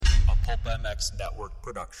Pulp MX Network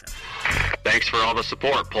production. Thanks for all the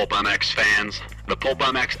support, Pulp MX fans. The Pulp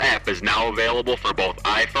MX app is now available for both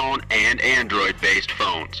iPhone and Android-based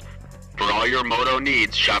phones. For all your moto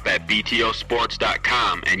needs, shop at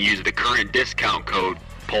btosports.com and use the current discount code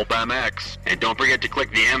PulpMX. And don't forget to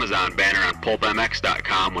click the Amazon banner on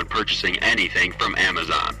pulpmx.com when purchasing anything from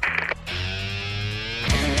Amazon.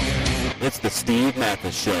 It's the Steve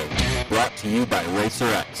Matthes Show, brought to you by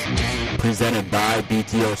RacerX, presented by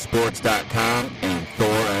btosports.com and Thor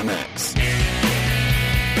MX.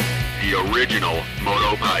 The original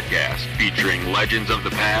Moto Podcast, featuring legends of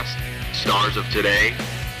the past, stars of today,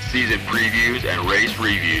 season previews and race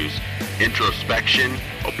reviews, introspection,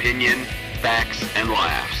 opinion, facts, and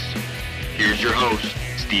laughs. Here's your host,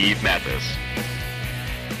 Steve Matthes.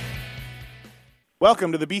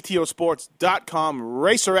 Welcome to the btosports.com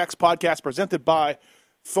RacerX podcast presented by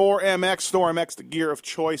Thor MX. Thor MX, the gear of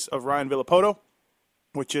choice of Ryan Villopoto,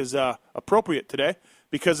 which is appropriate today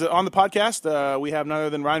because on the podcast we have none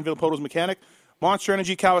other than Ryan Villopoto's mechanic, Monster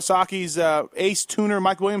Energy Kawasaki's ace tuner,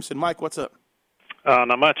 Mike Williamson. Mike, what's up?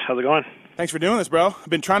 Not much. How's it going? Thanks for doing this, bro. I've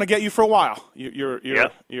been trying to get you for a while.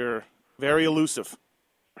 You're very elusive.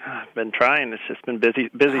 I've been trying. It's just been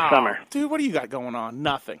busy summer. Dude, what do you got going on?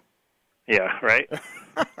 Nothing. Yeah, right?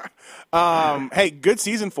 Hey, good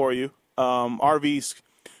season for you. RV's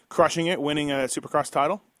crushing it, winning a Supercross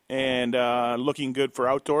title, and looking good for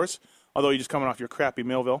outdoors, although you're just coming off your crappy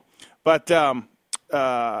Millville. But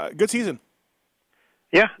good season.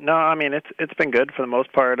 Yeah, no, I mean, it's been good for the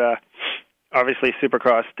most part. Obviously,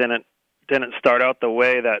 Supercross didn't start out the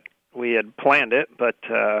way that we had planned it, but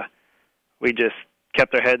we just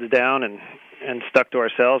kept our heads down and stuck to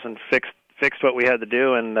ourselves and fixed what we had to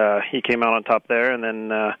do, and he came out on top there. And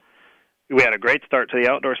then we had a great start to the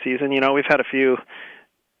outdoor season. You know, we've had a few,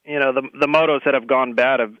 the motos that have gone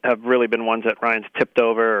bad have really been ones that Ryan's tipped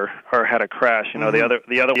over or had a crash. You know, the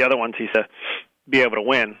other ones he's to be able to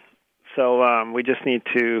win. So we just need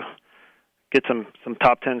to get some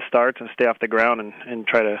top 10 starts and stay off the ground and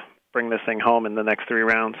try to bring this thing home in the next 3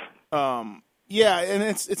 rounds. Yeah, and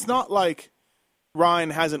it's not like Ryan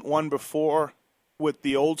hasn't won before with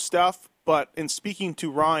the old stuff, but in speaking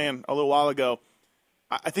to Ryan a little while ago,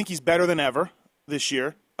 I think he's better than ever this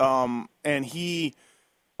year, and he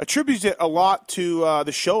attributes it a lot to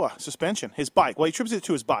the Showa suspension, his bike. Well, he attributes it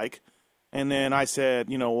to his bike, and then I said,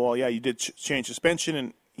 well, yeah, you did change suspension,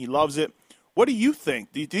 and he loves it. What do you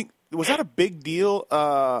think? Do you think, was that a big deal?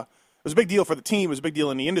 It was a big deal for the team. It was a big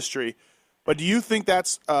deal in the industry. But do you think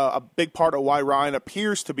that's a big part of why Ryan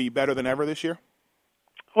appears to be better than ever this year?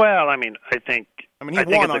 Well, I mean, he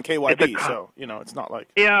won on KYB, so, it's not like...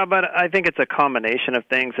 Yeah, but I think it's a combination of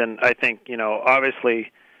things, and I think,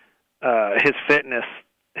 obviously his fitness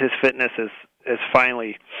is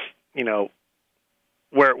finally,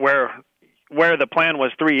 where the plan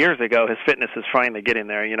was 3 years ago, his fitness is finally getting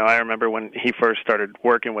there. I remember when he first started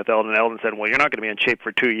working with Eldon. Eldon said, well, you're not going to be in shape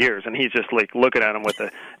for 2 years. And he's just like looking at him with a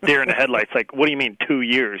deer in the headlights, like, what do you mean 2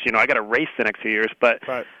 years? I got to race the next 2 years. But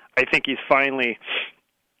right. I think he's finally,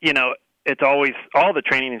 it's always, all the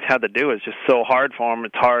training he's had to do is just so hard for him.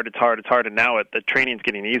 It's hard. And now the training's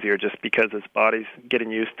getting easier just because his body's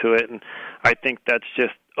getting used to it. And I think that's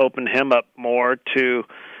just opened him up more to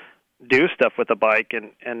do stuff with the bike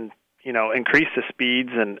and increase the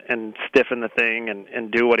speeds and stiffen the thing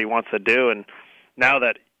and do what he wants to do. And now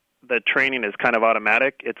that the training is kind of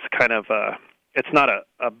automatic, it's kind of it's not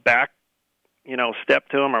a back, step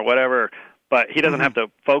to him or whatever, but he doesn't have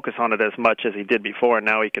to focus on it as much as he did before, and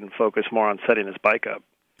now he can focus more on setting his bike up.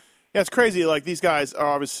 Yeah, it's crazy. Like, these guys are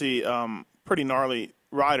obviously pretty gnarly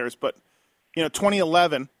riders, but,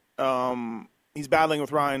 2011, he's battling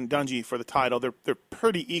with Ryan Dungey for the title. They're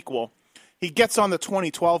pretty equal. He gets on the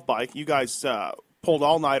 2012 bike. You guys pulled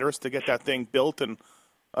all-nighters to get that thing built and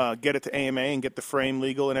get it to AMA and get the frame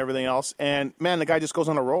legal and everything else. And, man, the guy just goes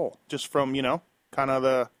on a roll just from, kind of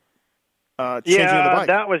the changing of the bike.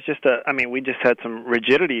 Yeah, that was just we just had some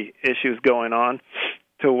rigidity issues going on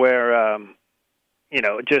to where,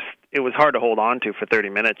 it was hard to hold on to for 30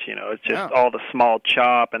 minutes. It's just all the small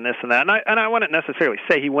chop and this and that. And I wouldn't necessarily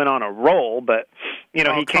say he went on a roll, but,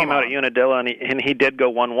 he came out at Unadilla and he did go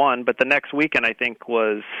 1-1. But the next weekend, I think,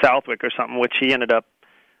 was Southwick or something, which he ended up,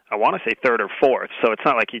 I want to say, 3rd or 4th. So it's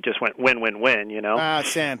not like he just went win.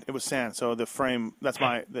 Sand. It was sand. So the frame, that's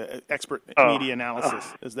the expert media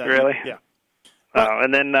analysis. Is that really? Yeah.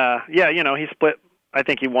 And then, he split. I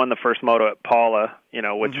think he won the first moto at Paula,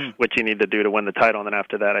 which he needed to do to win the title. And then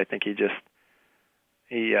after that, I think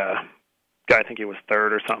I think he was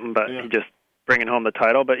 3rd or something, but he just bringing home the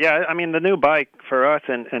title. But yeah, I mean, the new bike for us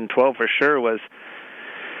in 12 for sure was,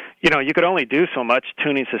 you could only do so much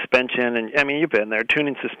tuning suspension, and I mean, you've been there,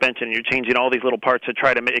 tuning suspension, you're changing all these little parts to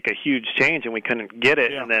try to make a huge change, and we couldn't get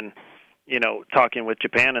it. And then, talking with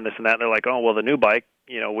Japan and this and that, they're like, oh, well, the new bike,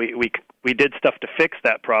 we did stuff to fix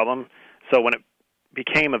that problem. So when it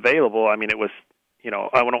became available, I mean, it was, I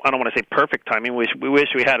don't want to say perfect timing. We wish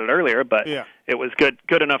we had it earlier, but it was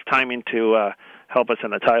good enough timing to help us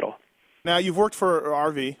in the title. Now, you've worked for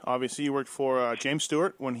RV, obviously. You worked for James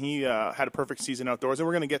Stewart when he had a perfect season outdoors, and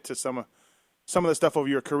we're going to get to some of the stuff over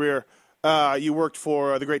your career. You worked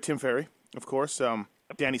for the great Tim Ferry, of course,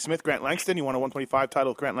 Danny Smith, Grant Langston. You won a 125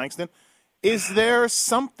 title with Grant Langston. Is there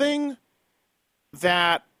something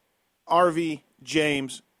that RV,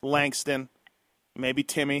 James, Langston, maybe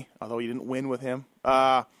Timmy, although you didn't win with him,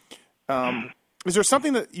 is there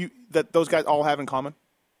something that those guys all have in common?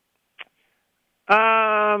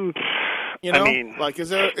 Is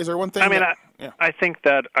there one thing? I think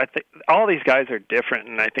all these guys are different,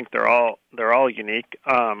 and I think they're all unique.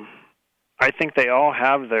 I think they all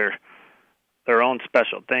have their own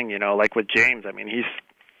special thing. Like with James, I mean, he's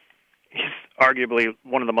arguably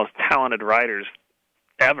one of the most talented riders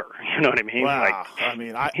ever. You know what I mean? Wow.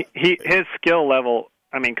 His skill level.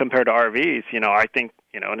 I mean, compared to RV's, I think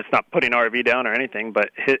and it's not putting RV down or anything, but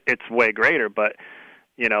it's way greater. But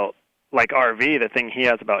like RV, the thing he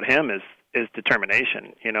has about him is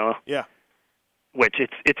determination, Yeah. Which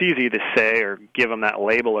it's easy to say or give him that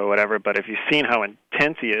label or whatever, but if you've seen how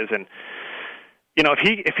intense he is, and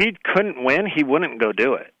if he couldn't win, he wouldn't go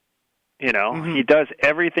do it. Mm-hmm. He does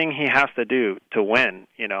everything he has to do to win.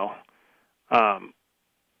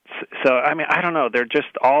 So I mean, I don't know. They're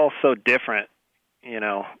just all so different, in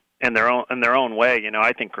their own way.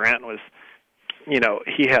 I think Grant was, he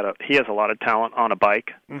has a lot of talent on a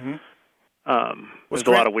bike. Mm-hmm. There's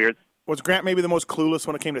a lot of weird. Was Grant maybe the most clueless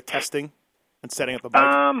when it came to testing and setting up a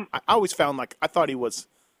bike? I always found I thought he was.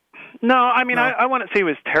 No, I mean, I wouldn't say he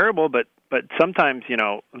was terrible, but sometimes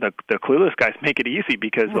the clueless guys make it easy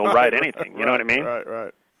because they'll ride anything. You know what I mean?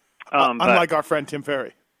 Right. Unlike our friend Tim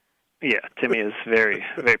Ferry. Yeah, Timmy is very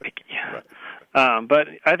very picky. Right. But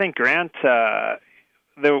I think Grant.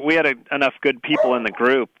 We had enough good people in the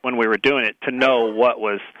group when we were doing it to know what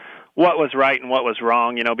was right and what was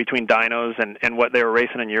wrong, between dynos and what they were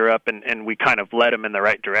racing in Europe, and we kind of led them in the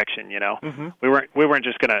right direction, Mm-hmm. We weren't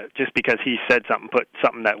just gonna, just because he said something, put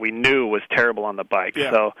something that we knew was terrible on the bike.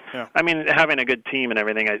 Yeah. So, yeah. I mean, having a good team and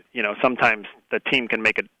everything, sometimes the team can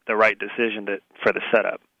make the right decision for the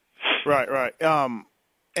setup. Right.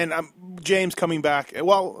 And James coming back.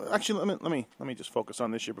 Well, actually, let me just focus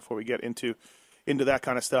on this year before we get into that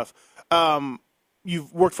kind of stuff.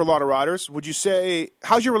 You've worked for a lot of riders. Would you say,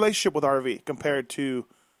 how's your relationship with RV compared to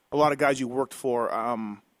a lot of guys you worked for? How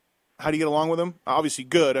do you get along with him? Obviously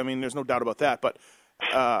good. I mean, there's no doubt about that. But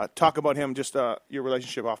talk about him, just your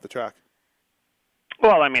relationship off the track.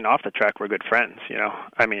 Well, I mean, off the track, we're good friends.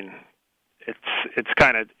 I mean, it's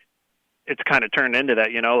kind of turned into that.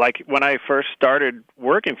 Like when I first started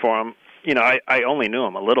working for him, I only knew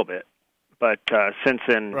him a little bit, but since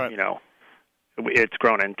then, right. It's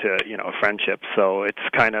grown into a friendship. So it's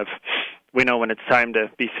kind of, we know when it's time to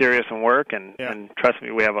be serious and work, and trust me,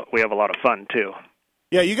 we have a lot of fun too.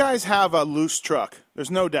 Yeah, you guys have a loose truck. There's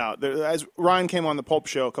no doubt. As Ryan came on the Pulp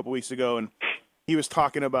Show a couple weeks ago, and he was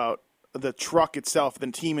talking about the truck itself, the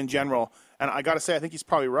team in general. And I got to say, I think he's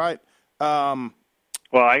probably right. Well, I'm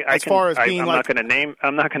not going to name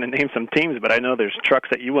some teams, but I know there's trucks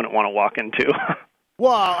that you wouldn't want to walk into.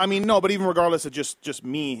 Well, I mean, no, but even regardless of just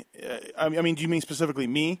me, I mean, do you mean specifically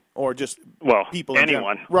me or just people?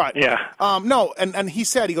 Anyone? Right. Yeah. No, and he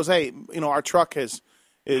said, he goes, hey, our truck is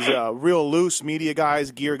real loose, media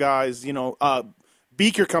guys, gear guys.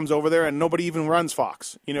 Beaker comes over there and nobody even runs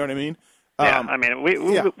Fox. You know what I mean? Yeah. I mean,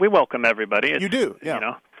 we welcome everybody. You do.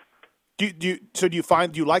 Yeah. Do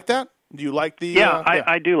you like that? Do you like the? Yeah,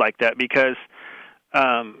 I do like that because,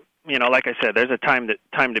 like I said, there's a time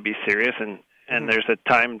to be serious and there's a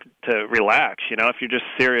time to relax. If you're just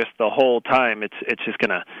serious the whole time, it's just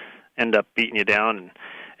gonna end up beating you down.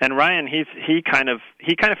 And Ryan, he kind of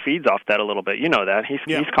feeds off that a little bit. You know that he's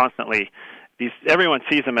constantly. Everyone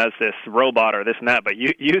sees him as this robot or this and that, but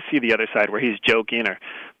you see the other side where he's joking or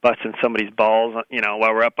busting somebody's balls,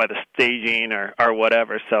 while we're up by the staging or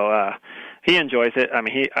whatever. So he enjoys it. I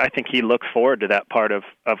mean, I think he looks forward to that part of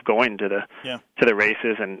going to the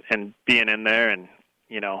races and being in there and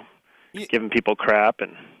giving people crap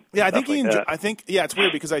and I think I think it's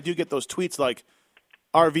weird because I do get those tweets like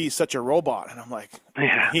RV is such a robot, and I'm like,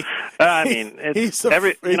 I mean, he's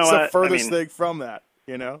the furthest thing from that.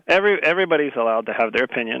 You know, everybody's allowed to have their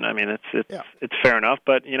opinion. I mean, it's fair enough.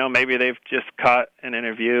 But maybe they've just caught an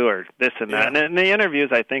interview or this and that. And the interviews,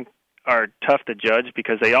 I think, are tough to judge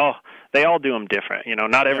because they all do them different.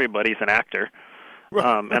 Not everybody's an actor.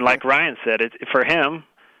 Right. And like Ryan said, for him,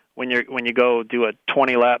 when you go do a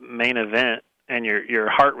 20-lap main event and your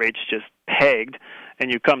heart rate's just pegged,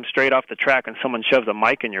 and you come straight off the track and someone shoves a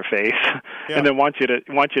mic in your face, and then wants you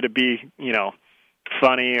to be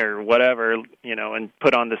funny or whatever, and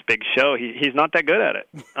put on this big show. He's not that good at it,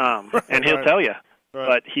 and he'll tell you. Right.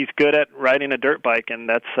 But he's good at riding a dirt bike, and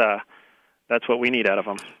that's what we need out of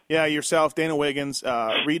him. Yeah, yourself, Dana Wiggins,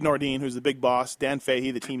 Reed Nordine, who's the big boss, Dan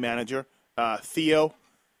Fahey, the team manager, Theo,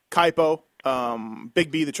 Kaipo, Big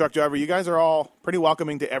B, the truck driver. You guys are all pretty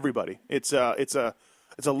welcoming to everybody. It's a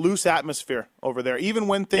loose atmosphere over there, even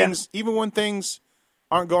when things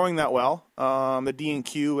aren't going that well. The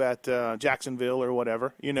D&Q at Jacksonville or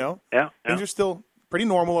whatever, things are still pretty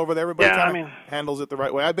normal over there. Everybody kind of handles it the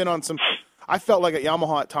right way. I've been on some. I felt like at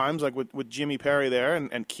Yamaha at times, like with Jimmy Perry there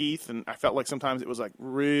and Keith, and I felt like sometimes it was like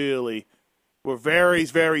really, we're very,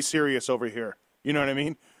 very serious over here. You know what I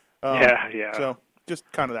mean? Yeah. So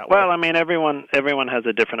just kind of that way. Well, I mean, everyone has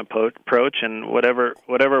a different approach, and whatever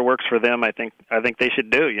works for them, I think they should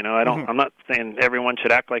do. I'm not saying everyone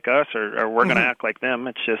should act like us or we're going to act like them.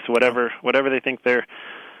 It's just whatever they think their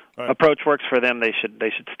approach works for them, they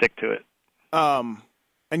should stick to it.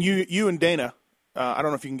 And you and Dana, I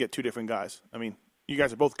don't know if you can get two different guys. I mean, you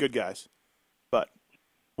guys are both good guys, but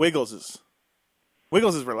Wiggles is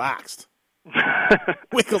relaxed.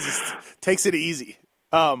 Wiggles takes it easy.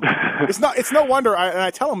 It's no wonder, and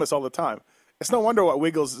I tell him this all the time. It's no wonder why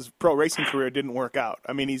Wiggles' pro racing career didn't work out.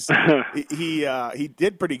 I mean, he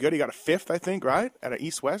did pretty good. He got a 5th, I think, right, at an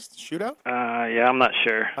East-West shootout. Yeah, I'm not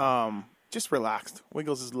sure. Just relaxed.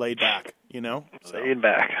 Wiggles is laid back, So. Laid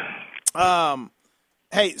back.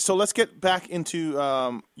 Hey, so let's get back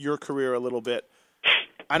into your career a little bit.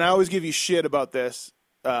 And I always give you shit about this,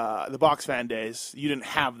 the box fan days. You didn't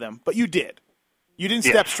have them, but you did. You didn't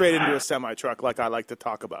step straight into a semi-truck like I like to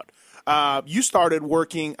talk about. You started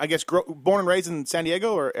working, I guess, born and raised in San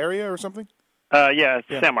Diego or area or something?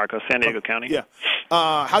 San Marcos, San Diego County. Yeah.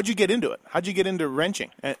 How'd you get into it? How'd you get into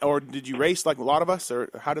wrenching? Or did you race like a lot of us, or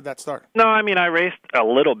how did that start? No, I mean, I raced a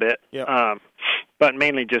little bit, but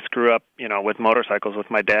mainly just grew up, with motorcycles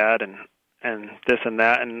with my dad and this and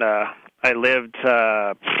that. And I lived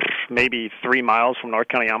maybe 3 miles from North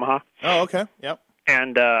County Yamaha. Oh, okay. Yep.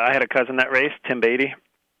 And I had a cousin that raced, Tim Beatty,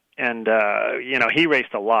 and he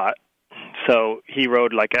raced a lot. So he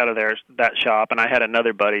rode like out of that shop, and I had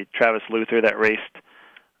another buddy, Travis Luther, that raced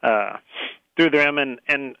through them.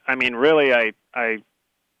 And I mean, really, I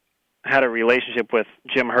had a relationship with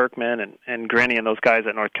Jim Herkman and Grinny and those guys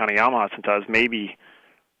at North County Yamaha since I was maybe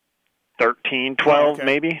 13, 12,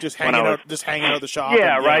 maybe. Just hanging out at the shop.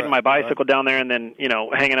 Yeah, riding my bicycle down there, and then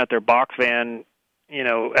hanging out their box van.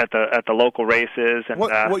 At the local races. And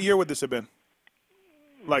what year would this have been?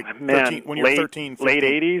 Like 13, when you were 13, 15? Late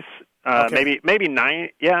 80s, maybe 9.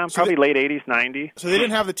 Yeah, probably late 80s, 90. So they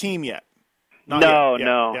didn't have the team yet. No.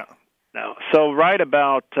 So right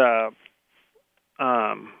about, I'd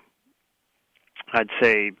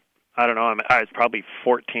say, I don't know. I was probably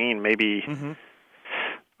 14, maybe.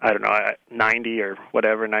 I don't know, 90 or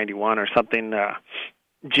whatever, 91 or something.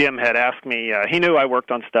 Jim had asked me. He knew I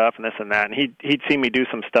worked on stuff and this and that, and he'd seen me do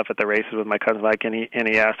some stuff at the races with my cousin Mike, and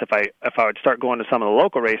he asked if I would start going to some of the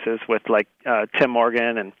local races with like Tim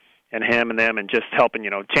Morgan and him and them, and just helping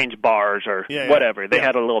change bars or whatever. They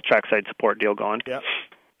had a little trackside support deal going. Yeah.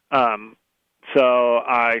 So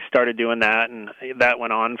I started doing that, and that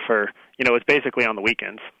went on for it was basically on the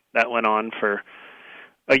weekends. That went on for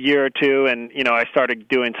a year or two, and I started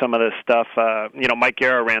doing some of this stuff. Mike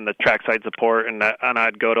Guerra ran the trackside support, and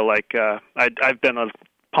I'd go to like I've been to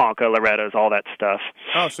Ponca, Loretta's, all that stuff.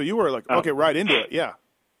 Oh, so you were like right into it, yeah.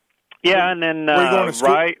 Yeah, and then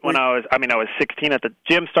right when I was 16 at the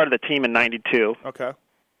Jim started the team in '92. Okay.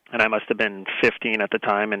 And I must have been 15 at the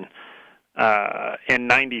time, and in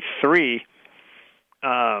 '93,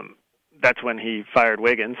 that's when he fired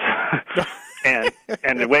Wiggins.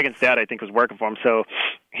 And the Wiggins' dad, I think, was working for him, so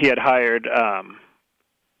he had hired.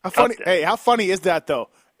 How funny is that though?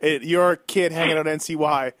 You're a kid hanging out at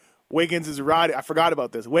NCY. Wiggins is riding. I forgot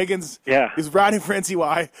about this. Wiggins is riding for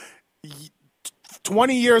NCY.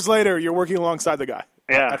 20 years later, you're working alongside the guy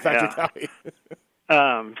at Factory County.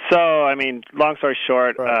 So, I mean, long story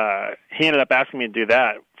short, he ended up asking me to do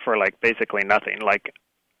that for like basically nothing. Like,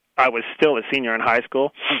 I was still a senior in high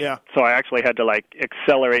school. Yeah. So I actually had to like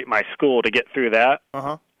accelerate my school to get through that.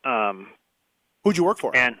 Who'd you work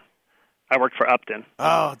for? And I worked for Upton.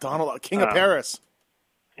 Oh, Donald, King of Paris.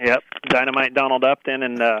 Yep, Dynamite Donald Upton,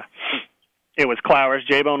 and it was Clowers.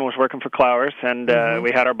 J-Bone was working for Clowers, and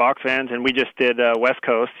we had our box fans, and we just did West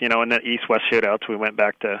Coast, in the East-West shootouts. We went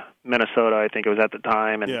back to Minnesota, I think it was at the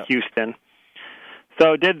time, and Houston.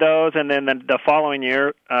 So did those, and then the following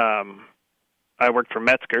year, I worked for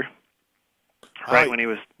Metzger. Right when he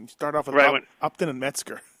was. You start off with Upton and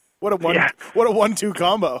Metzger. What a 1-2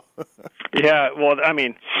 combo. Yeah, well, I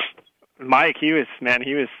mean, Mike, he was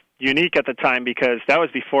unique at the time because that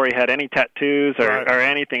was before he had any tattoos or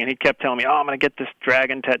anything, and he kept telling me, "Oh, I'm going to get this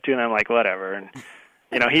dragon tattoo," and I'm like, "Whatever." And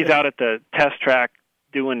he's out at the test track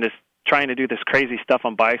trying to do this crazy stuff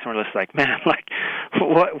on bikes, and we're just like, "Man, like,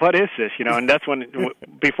 what is this?" And that's when,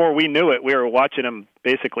 before we knew it, we were watching him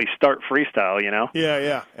basically start freestyle.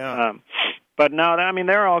 Yeah. But no, I mean,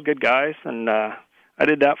 they're all good guys, and I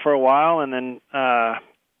did that for a while, and then.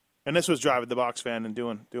 And this was driving the box fan and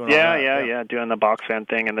doing all that. Yeah, doing the box fan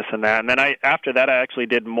thing and this and that. And then after that, I actually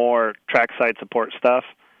did more trackside support stuff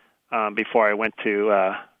before I went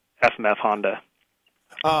to FMF Honda.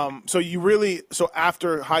 So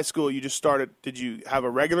after high school, you just started. Did you have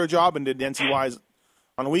a regular job and did NCYs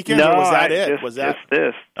on the weekends, no, or was that it? Just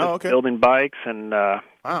this. Oh, okay. Building bikes and.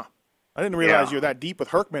 Wow, I didn't realize you were that deep with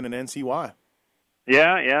Herkman and NCY.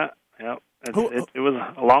 Yeah. It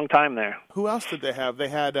was a long time there. Who else did they have? They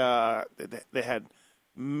had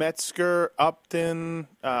Metzger, Upton,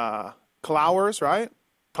 Clowers, right?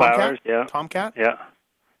 Clowers, yeah. Tomcat? Yeah.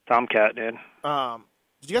 Tomcat did.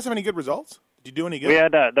 Did you guys have any good results? Did you do any good? We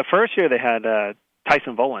had the first year they had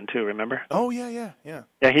Tyson Volan too, remember? Oh, yeah.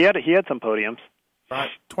 Yeah, he had some podiums. Right.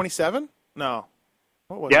 27? No.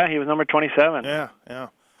 What was it? He was number 27. Yeah.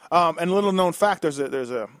 And a little known fact, there's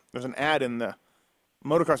an ad in the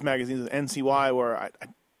motocross magazines at NCY where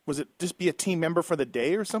was it just be a team member for the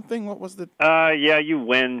day or something? What was the? You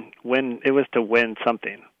win. It was to win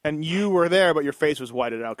something. And you were there, but your face was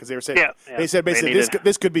whited out because they were saying. Yeah. They said basically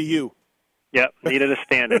this could be you. Yep, needed a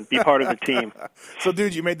stand-in, be part of the team. So,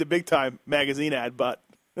 dude, you made the big time magazine ad, but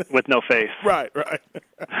with no face. Right.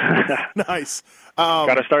 Nice.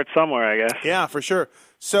 Got to start somewhere, I guess. Yeah, for sure.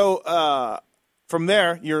 So from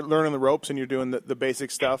there, you're learning the ropes and you're doing the basic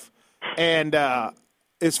stuff, and.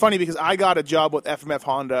 It's funny because I got a job with FMF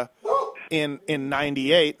Honda in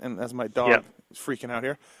 98, and as my dog is freaking out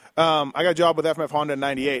here, I got a job with FMF Honda in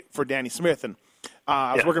 98 for Danny Smith, and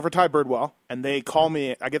I was working for Ty Birdwell, and they call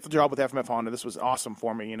me. I get the job with FMF Honda. This was awesome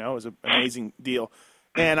for me, it was an amazing deal.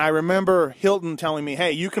 And I remember Hilton telling me,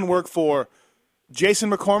 "Hey, you can work for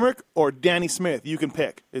Jason McCormick or Danny Smith. You can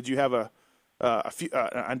pick. Did you have an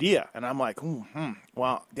idea?" And I'm like,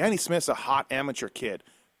 well, Danny Smith's a hot amateur kid.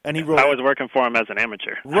 And he wrote. I was working for him as an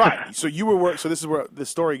amateur. Right. So you were So this is where the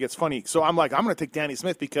story gets funny. So I'm like, I'm going to take Danny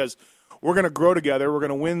Smith because we're going to grow together. We're going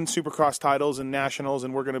to win Supercross titles and nationals,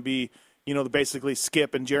 and we're going to be, basically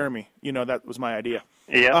Skip and Jeremy. That was my idea.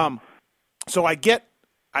 Yeah. So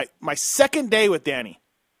my second day with Danny.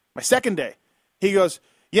 My second day, he goes,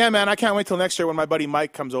 "Yeah, man, I can't wait till next year when my buddy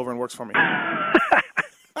Mike comes over and works for me." I'm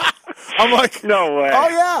like, "No way." Oh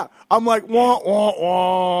yeah. I'm like, wah wah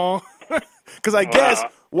wah. Because I guess.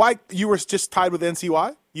 Why you were just tied with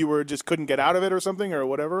NCY? You were just couldn't get out of it or something or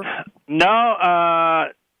whatever? No,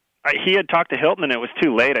 he had talked to Hilton and it was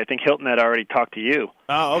too late. I think Hilton had already talked to you.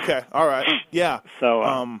 Oh, okay. All right. Yeah.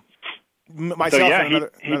 So myself and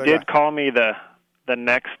another he did call me the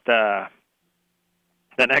next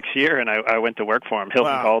year and I went to work for him.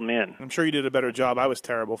 Hilton called me in. I'm sure you did a better job. I was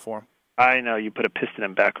terrible for him. I know, you put a piston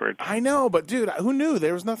in backwards. I know, but dude, who knew?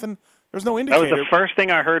 There was nothing. There's no indicator. That was the first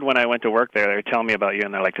thing I heard when I went to work there. They were telling me about you,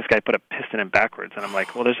 and they're like, "This guy put a piston in backwards." And I'm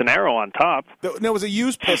like, "Well, there's an arrow on top." There was a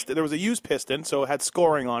used piston. There was a used piston, so it had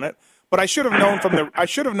scoring on it. But I should have known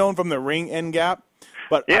from the ring end gap.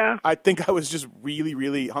 But yeah. I think I was just really,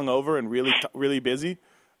 really hungover and really busy.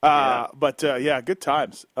 But good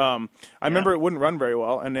times. I remember it wouldn't run very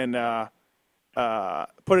well, and then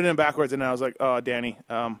put it in backwards, and I was like, "Oh, Danny,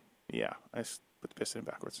 I put the piston in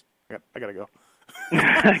backwards. I gotta go."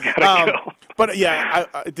 Go. But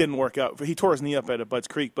it didn't work out. He tore his knee up at Budds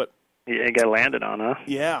Creek, but he got landed on, huh?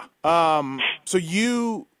 Yeah. So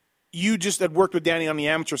you just had worked with Danny on the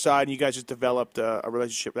amateur side, and you guys just developed a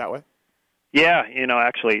relationship that way. Yeah,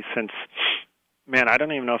 actually, since I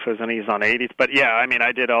don't even know if it was when he was on 80s, but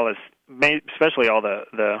I did all this, especially all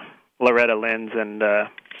the Loretta Lynn's and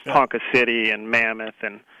Ponca City and Mammoth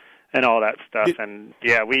and all that stuff,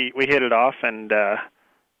 we hit it off and.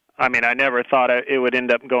 I never thought it would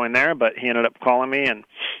end up going there, but he ended up calling me, and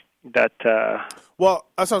that. Well,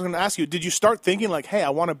 that's what I was going to ask you. Did you start thinking like, "Hey,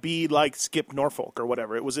 I want to be like Skip Norfolk or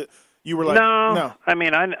whatever"? You were like, no.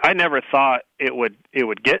 I never thought it would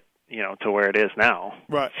get to where it is now.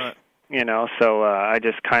 Right. So I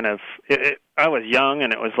just kind of I was young,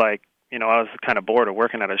 and it was like, I was kind of bored of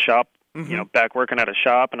working at a shop, back working at a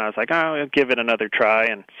shop, and I was like, I'll give it another try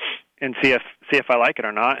and see if I like it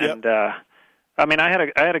or not. Yep. And I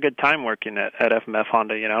had a good time working at FMF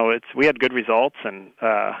Honda. We had good results, and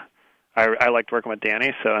I liked working with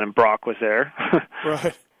Danny. So, and Brock was there.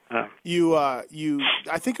 Right. I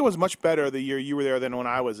think it was much better the year you were there than when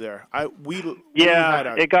I was there.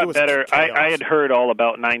 It got better. I had heard all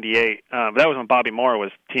about '98. That was when Bobby Moore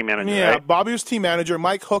was team manager. Yeah, right? Bobby was team manager.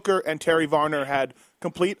 Mike Hooker and Terry Varner had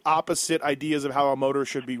complete opposite ideas of how a motor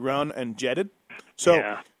should be run and jetted.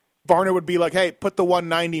 So Varner would be like, "Hey, put the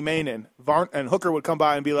 190 main in," and Hooker would come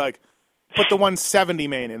by and be like, "Put the 170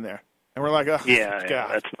 main in there." And we're like, "Oh, yeah,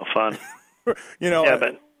 that's no fun." It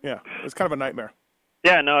was kind of a nightmare.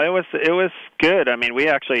 Yeah, no, it was good. I mean, we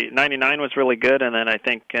actually '99 was really good, and then I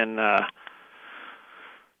think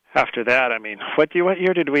after that, I mean, what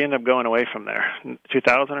year did we end up going away from there?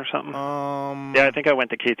 2000 or something? Yeah, I think I went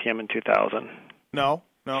to KTM in 2000. No,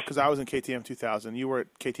 because I was in KTM 2000. You were at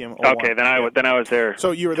KTM 01. Okay, then I was there. So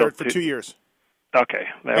you were there for 2 years. Okay,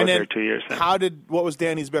 I was there 2 years. Then. What was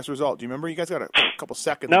Danny's best result? Do you remember? You guys got a couple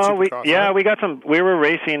seconds. No, we got some. We were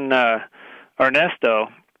racing Ernesto.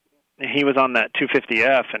 He was on that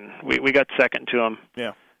 250F, and we got second to him.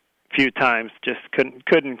 Yeah, a few times. Just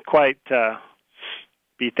couldn't quite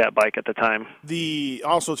beat that bike at the time.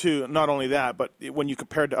 Also too, not only that, but when you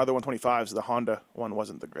compared to other 125s, the Honda one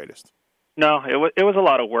wasn't the greatest. No, it was a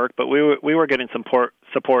lot of work, but we were getting some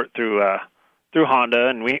support through Honda,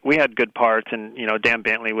 and we had good parts, and Dan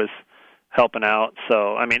Bentley was helping out.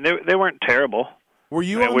 So I mean, they weren't terrible. Were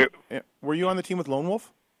you on the team with Lone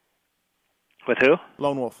Wolf? With who?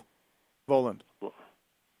 Lone Wolf. Voland.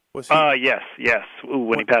 Was he? Yes. Ooh,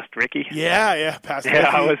 when he passed Ricky? Yeah, passed Ricky. Yeah,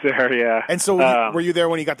 I was there, yeah. And so were you there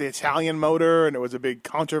when he got the Italian motor and it was a big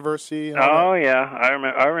controversy? Yeah,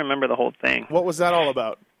 I remember the whole thing. What was that all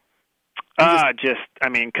about?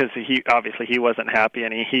 Because he wasn't happy,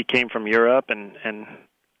 and he came from Europe and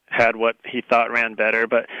had what he thought ran better.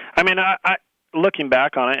 But, I mean, I looking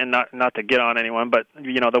back on it, and not to get on anyone, but,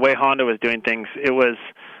 the way Honda was doing things, it was...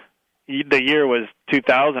 The year was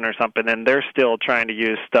 2000 or something, and they're still trying to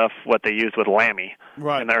use what they used with Lamy in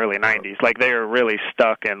the early 90s. Like, they were really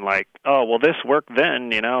stuck in, like, oh, well, this worked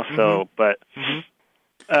then, so, but,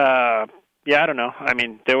 I don't know. I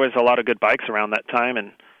mean, there was a lot of good bikes around that time,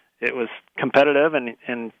 and it was competitive,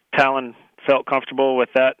 and Talon felt comfortable with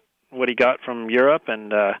that, what he got from Europe,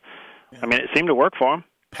 and, I mean, it seemed to work for him.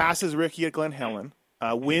 Passes Ricky at Glen Helen,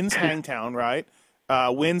 wins Hangtown, right?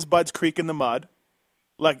 Wins Bud's Creek in the mud.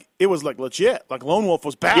 Like, it was, like, legit. Like, Lone Wolf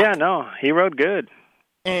was back. Yeah, no, he rode good.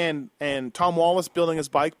 And Tom Wallace building his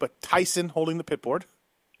bike, but Tyson holding the pit board.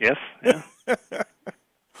 Yes, yeah.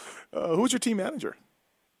 Who was your team manager?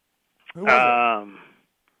 Who was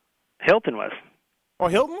it? Hilton was. Oh,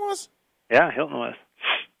 Hilton was? Yeah, Hilton was.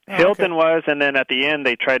 Hilton was, and then at the end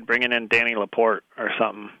they tried bringing in Danny Laporte or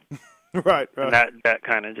something. Right. And that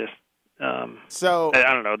kind of just... so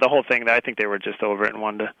I don't know, the whole thing, I think they were just over it and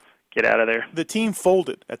wanted to get out of there. The team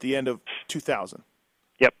folded at the end of 2000.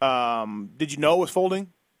 Yep. Did you know it was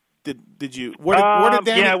folding? Did you? Where did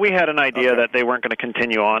Danny? Yeah, we had an idea that they weren't going to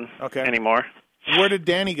continue on anymore. Where did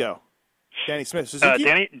Danny go? Danny Smith,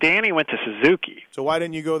 Suzuki? Danny went to Suzuki. So why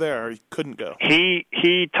didn't you go there, or he couldn't go?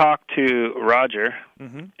 He talked to Roger,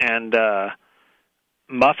 and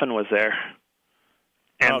Muffin was there.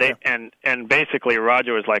 And and basically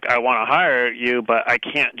Roger was like, I want to hire you, but I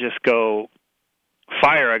can't just go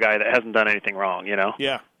fire a guy that hasn't done anything wrong,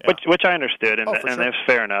 Yeah. Which I understood, and that's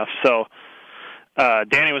fair enough. So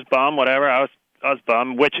Danny was bummed, whatever. I was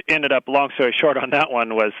bummed, which ended up, long story short on that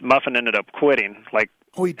one, was Muffin ended up quitting,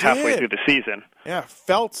 halfway through the season. Yeah,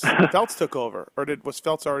 Feltz took over. Or was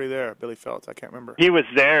Feltz already there? Billy Feltz, I can't remember. He was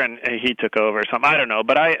there, and he took over. So I don't know.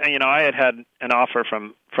 But I had an offer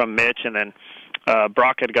from Mitch, and then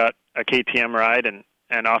Brock had got a KTM ride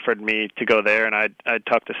and offered me to go there, and I'd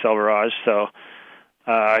talked to Silverage, so...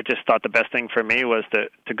 I just thought the best thing for me was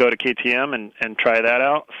to go to KTM and try that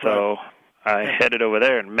out. So I headed over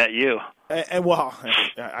there and met you. And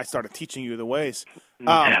I started teaching you the ways.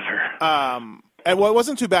 Never. And it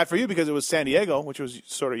wasn't too bad for you because it was San Diego, which was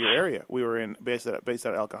sort of your area. We were based out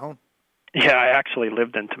of El Cajon. Yeah, I actually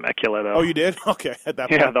lived in Temecula, though. Oh, you did? Okay, at that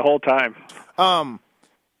point. Yeah, the whole time. And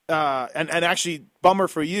actually, bummer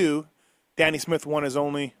for you, Danny Smith won his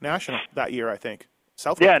only national that year, I think.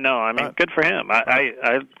 Southwick. Yeah, no, I mean, good for him.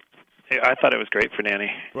 I thought it was great for Danny.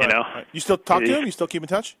 Right. You still talk to him? You still keep in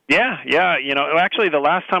touch? Yeah. Actually, the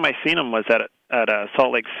last time I seen him was at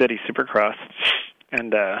Salt Lake City Supercross,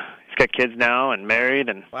 and he's got kids now and married,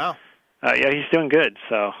 and wow. Yeah, he's doing good.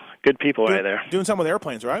 So Good people right there. Doing something with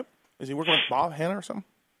airplanes, right? Is he working with Bob Hanna or something?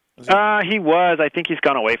 He was. I think he's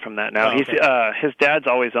gone away from that now. Oh, okay. His dad's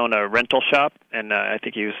always owned a rental shop, and I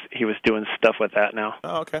think he was doing stuff with that now.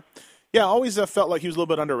 Oh, okay. Yeah, I always felt like he was a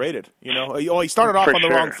little bit underrated. You know, he started off on the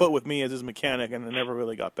wrong foot with me as his mechanic, and it never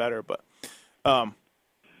really got better. But,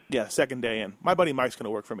 yeah, second day in. My buddy Mike's going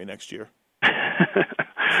to work for me next year.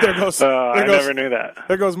 I never knew that.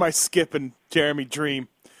 There goes my Skip and Jeremy dream.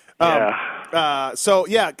 Yeah. I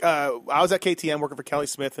was at KTM working for Kelly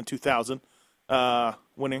Smith in 2000,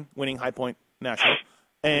 winning High Point National.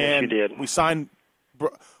 And yes, you did. We signed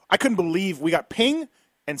 – I couldn't believe we got Ping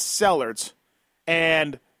and Sellards,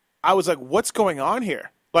 and I was like, what's going on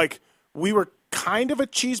here? Like, we were kind of a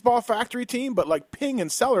cheeseball factory team, but, like, Ping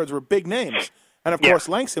and Sellards were big names. And, of course,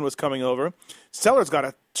 Langston was coming over. Sellards got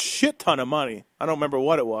a shit ton of money. I don't remember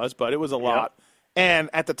what it was, but it was a lot. And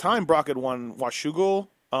at the time, Brock had won Washougal.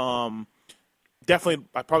 Definitely,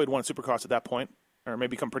 I probably had won a Supercross at that point, or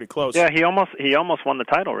maybe come pretty close. Yeah, he almost won the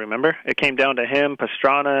title, remember? It came down to him,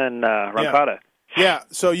 Pastrana, and Roncada. Yeah,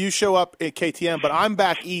 so you show up at KTM, but I'm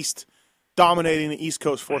back east dominating the East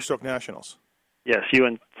Coast four-stroke nationals. Yes, you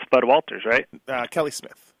and Spud Walters, right? Kelly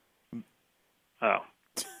Smith. Oh.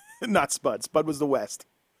 Not Spud. Spud was the West.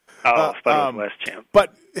 Oh, Spud was West champ.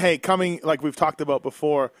 But, hey, coming, like we've talked about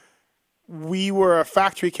before, we were a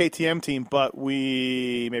factory KTM team, but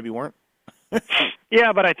we maybe weren't.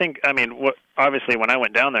 Yeah, but I think, obviously when I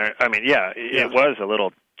went down there, it was a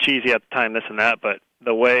little cheesy at the time, this and that, but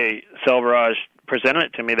the way Selvaraj presented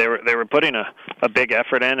it to me, they were putting a big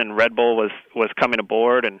effort in, and Red Bull was coming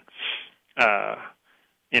aboard, and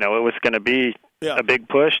it was going to be a big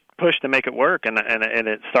push to make it work, and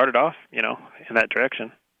it started off, in that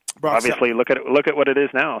direction. Obviously, look at what it is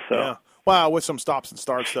now. So, yeah. Well, with some stops and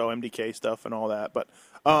starts though, MDK stuff and all that, but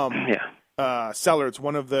Sellards,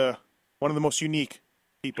 one of the most unique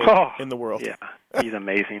people in the world. Yeah, he's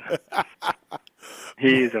amazing.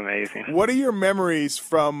 He's amazing. What are your memories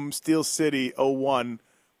from Steel City 01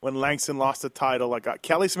 when Langston lost the title? Like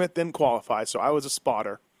Kelly Smith didn't qualify, so I was a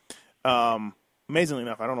spotter. Amazingly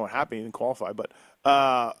enough, I don't know what happened. He didn't qualify, but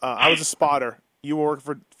I was a spotter. You were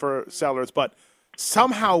working for Sellards, but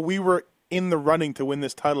somehow we were in the running to win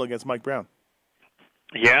this title against Mike Brown.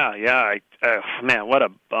 Yeah. Man, what a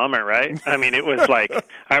bummer, right? It was like,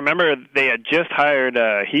 I remember they had just hired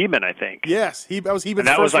Heben, I think. Yes, that was Heben's first race. And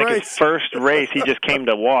that was like his first race. He just came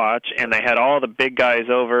to watch, and they had all the big guys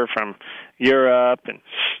over from Europe, and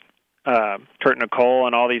Kurt Nicole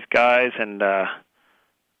and all these guys, and I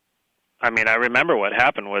remember what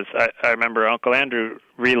happened was I remember Uncle Andrew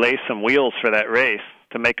relaced some wheels for that race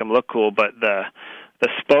to make them look cool, but the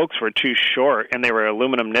spokes were too short, and they were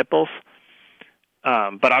aluminum nipples.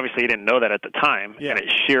 But obviously he didn't know that at the time, and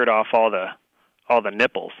it sheared off all the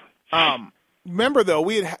nipples. Remember though,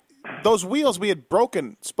 those wheels, we had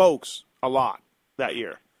broken spokes a lot that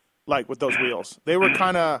year. Like with those wheels, they were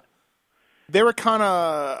kind of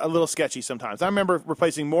a little sketchy sometimes. I remember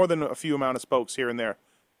replacing more than a few amount of spokes here and there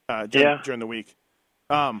during the week.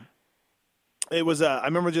 It was I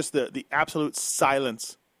remember just the absolute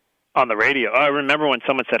silence on the radio. I remember when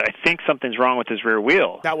someone said, I think something's wrong with his rear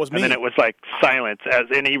wheel. That was me. And then it was like silence,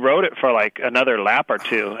 and he rode it for like another lap or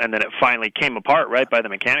two, and then it finally came apart right by the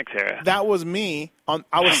mechanics area. That was me.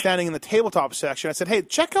 I was standing in the tabletop section. I said, hey,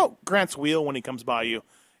 check out Grant's wheel when he comes by you.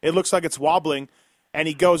 It looks like it's wobbling. And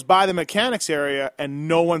he goes by the mechanics area, and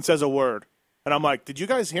no one says a word. And I'm like, did you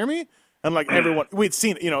guys hear me? And like everyone, we'd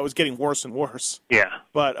seen it, it was getting worse and worse. Yeah.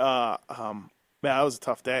 But, man, that was a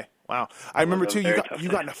tough day. Wow. I remember, too, you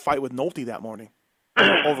got in a fight with Nolte that morning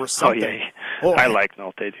over something. Oh, yeah. Oh, I like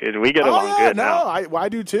Nolte, dude. We get along good now. I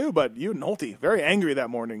do, too, but you and Nolte, very angry that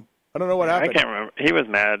morning. I don't know what happened. I can't remember. He was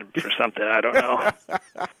mad for something. I don't know.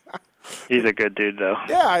 He's a good dude, though.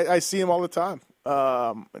 Yeah, I see him all the time.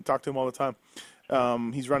 I talk to him all the time.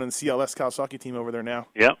 He's running the CLS Kawasaki team over there now.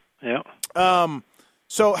 Yep.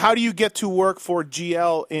 So how do you get to work for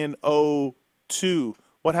GL in 02?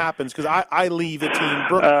 What happens? Because I leave the team.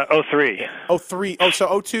 03. 03. Oh,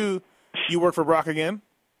 so 02, you work for Brock again?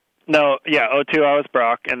 No, yeah, 02 I was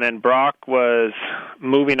Brock, and then Brock was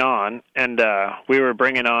moving on, and we were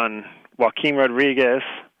bringing on Joaquin Rodriguez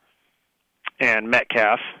and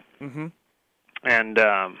Metcalf. Mm-hmm. And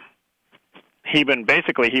I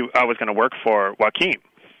was going to work for Joaquin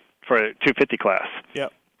for 250 class.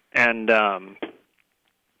 Yep. And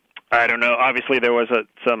I don't know, obviously there was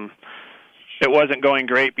it wasn't going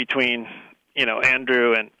great between,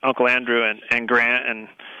 Andrew and Uncle Andrew and Grant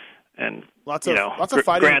and lots of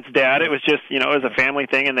fighting. Grant's dad. It was just, it was a family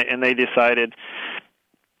thing, and they decided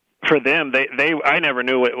for them, I never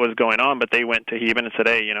knew what was going on, but they went to Heben and said,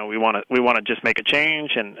 hey, we want to just make a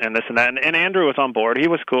change and this and that. And Andrew was on board. He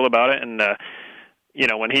was cool about it. And,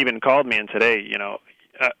 when Heben called me and said, hey,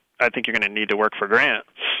 I think you're going to need to work for Grant.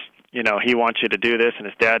 He wants you to do this, and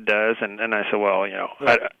his dad does. And I said, well,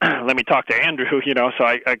 let me talk to Andrew, So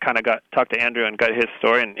I kind of talked to Andrew and got his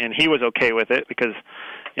story, and he was okay with it because,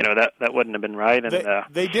 that wouldn't have been right. And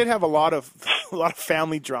they did have a lot of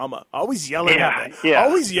family drama. Always yelling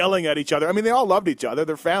always yelling at each other. I mean, they all loved each other.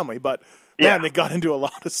 They're family, but man, they got into a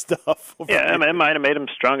lot of stuff. It might have made them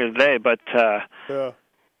strong as they, but so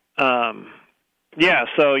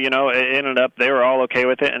it ended up they were all okay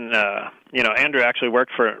with it, and Andrew actually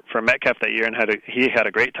worked for Metcalf that year, and he had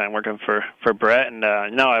a great time working for Brett, and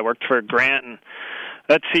I worked for Grant, and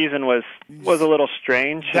that season was a little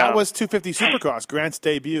strange. That was 250 Supercross, Grant's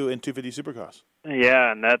debut in 250 Supercross.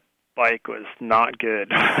 Yeah, and that bike was not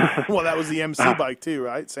good. Well, that was the MC bike too,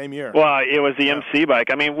 right? Same year. Well, it was the MC bike.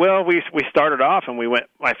 I mean, we started off, and we went.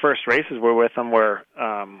 My first races were with them were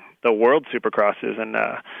the World Supercrosses, and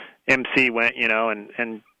MC went,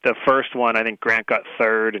 and the first one I think Grant got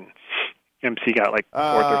third, and MC got like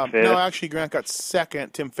fourth or fifth. No, actually, Grant got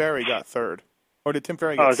second. Tim Ferry got third, or did Tim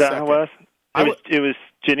Ferry get second? Oh, is that what it was? It was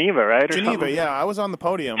Geneva, right? Or Geneva, something? yeah. I was on the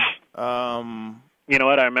podium. You know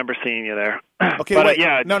what? I remember seeing you there. Okay, but wait.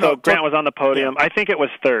 Grant was on the podium. Yeah. I think it was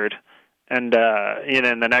third. And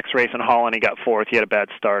in the next race in Holland, he got fourth. He had a bad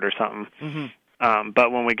start or something. Mm-hmm.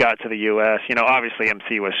 But when we got to the U.S., obviously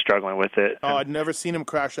MC was struggling with it. Oh, I'd never seen him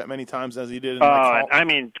crash that many times as he did.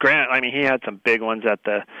 Grant, he had some big ones at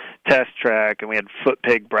the test track, and we had foot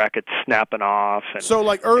peg brackets snapping off. And so,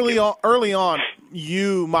 like, early on,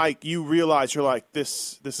 Mike, you realize you're like,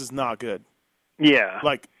 this is not good. Yeah.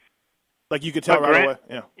 Like you could tell right away.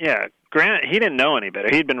 Yeah. Yeah. Grant, he didn't know any better.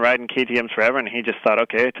 He'd been riding KTMs forever, and he just thought,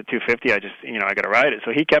 okay, it's a 250. I got to ride it.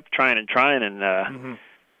 So he kept trying, and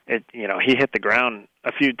he hit the ground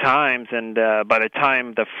a few times, and by the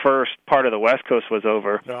time the first part of the West Coast was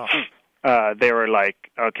over, they were like,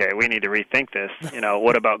 okay, we need to rethink this.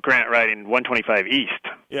 What about Grant riding 125 East?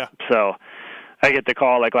 Yeah. So I get the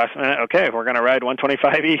call like last minute, okay, we're going to ride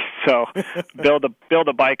 125 East. So build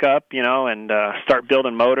a bike up, and start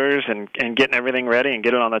building motors and getting everything ready and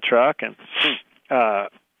get it on the truck. And I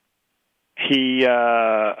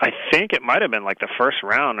think it might have been like the first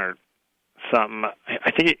round or something. I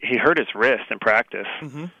think he hurt his wrist in practice,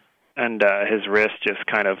 and his wrist just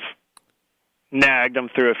kind of nagged him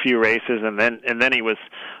through a few races, and then he was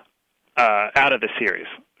out of the series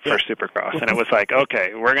for Supercross, and it was like,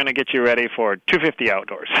 okay, we're going to get you ready for 250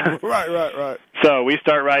 outdoors. Right. So we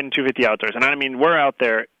start riding 250 outdoors, and we're out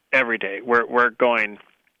there every day. We're going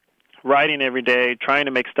riding every day, trying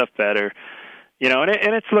to make stuff better.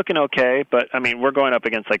 And it's looking okay, but we're going up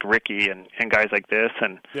against like Ricky and guys like this,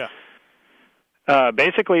 and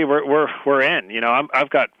basically we're in. I've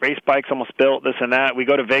got race bikes almost built, this and that. We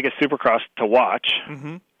go to Vegas Supercross to watch,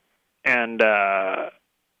 and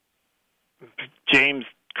James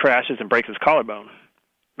crashes and breaks his collarbone.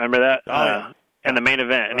 Remember that? In the main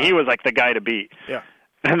event, and he was like the guy to beat. Yeah.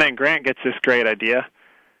 And then Grant gets this great idea.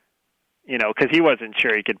 Because he wasn't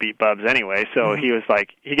sure he could beat Bubs anyway, so he was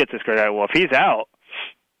like, he gets this great idea. Well, if he's out,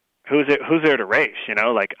 who's there to race?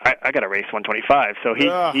 I got to race 125. So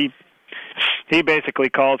he basically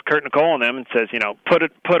calls Kurt Nicole and them and says,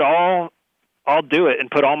 I'll do it and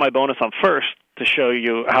put all my bonus on first to show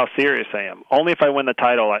you how serious I am. Only if I win the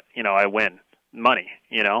title, I win money.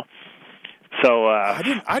 So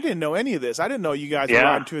I didn't know any of this. I didn't know you guys were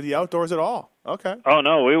riding to the outdoors at all. Okay. Oh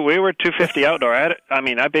no, we were 250 outdoor. I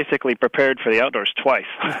basically prepared for the outdoors twice.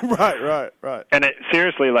 Right. And it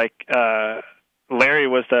seriously, like Larry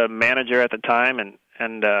was the manager at the time, and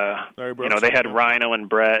they had Rhino and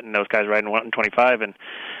Brett and those guys riding 125. And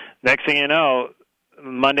next thing you know,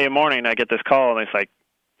 Monday morning I get this call, and it's like,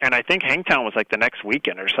 and I think Hangtown was like the next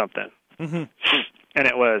weekend or something. And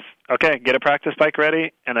it was, okay, get a practice bike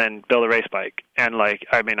ready, and then build a race bike. And I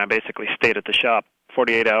basically stayed at the shop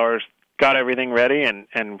 48 hours, got everything ready, and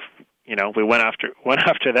we went after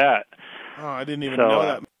that. Oh, I didn't even know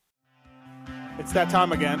that. It's that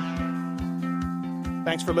time again.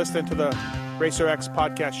 Thanks for listening to the Racer X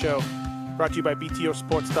podcast show, brought to you by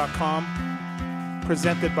BTOsports.com,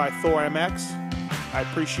 presented by Thor MX. I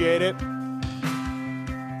appreciate it.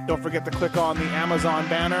 Don't forget to click on the Amazon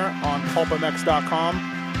banner on pulpmx.com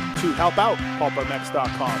to help out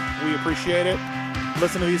pulpmx.com. We appreciate it.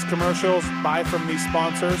 Listen to these commercials. Buy from these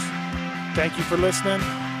sponsors. Thank you for listening.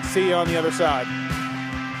 See you on the other side.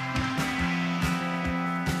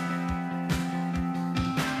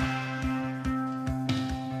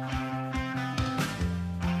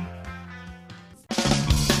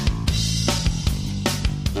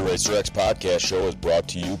 Racer X Podcast Show is brought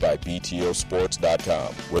to you by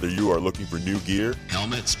BTOsports.com. Whether you are looking for new gear,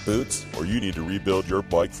 Helmets, boots, or you need to rebuild your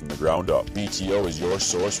bike from the ground up, BTO is your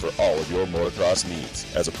source for all of your motocross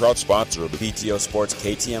needs. as a proud sponsor of the BTO Sports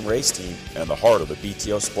KTM race team and the heart of the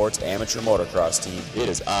BTO Sports amateur motocross team, it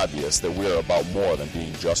is obvious that we are about more than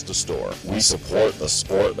being just a store. We support the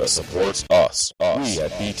sport that supports us. We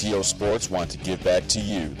at BTO Sports want to give back to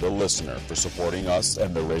you, the listener, for supporting us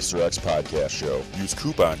and the Racer X Podcast Show. Use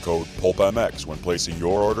coupon code PULPMX when placing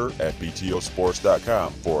your order at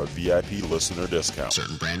BTOsports.com for a VIP listener discount.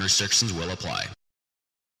 Certain brand restrictions will apply.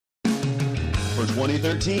 For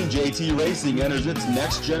 2013, JT Racing enters its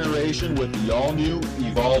next generation with the all-new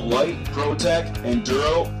Evolve Light, ProTech,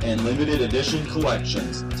 Enduro, and limited edition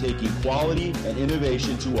collections, taking quality and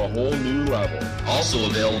innovation to a whole new level. Also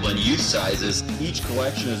available in youth sizes. Each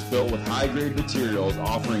collection is built with high-grade materials,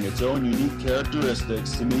 offering its own unique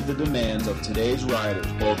characteristics to meet the demands of today's riders,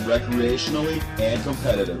 both recreationally and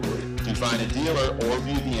competitively. To find a dealer or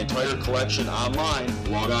view the entire collection online,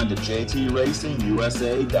 log on to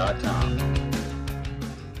jtracingusa.com.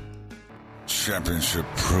 Championship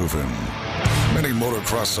proven. Many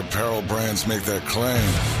motocross apparel brands make that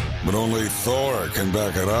claim, but only Thor can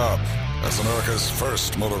back it up. As America's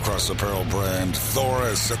first motocross apparel brand, Thor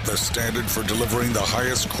has set the standard for delivering the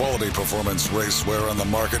highest quality performance racewear on the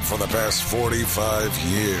market for the past 45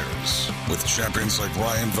 years. With champions like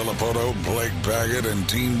Ryan Villopoto, Blake Baggett, and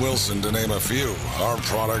Dean Wilson, to name a few, our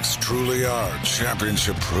products truly are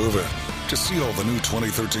championship proven. To see all the new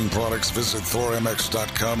 2013 products, visit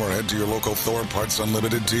ThorMX.com or head to your local Thor Parts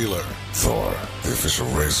Unlimited dealer. Thor, the official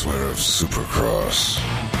racewear of Supercross.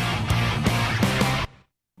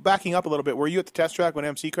 Backing up a little bit, were you at the test track when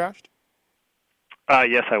MC crashed?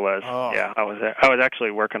 Yes, I was. Oh. Yeah, I was there. I was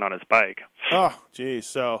actually working on his bike. Oh, geez.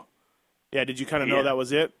 So, yeah, did you kind of know that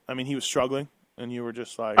was it? I mean, he was struggling, and you were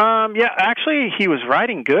just like... Yeah, actually, he was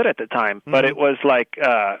riding good at the time, but it was like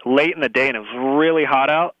late in the day, and it was really hot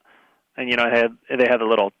out. And, you know, they had the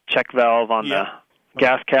little check valve on the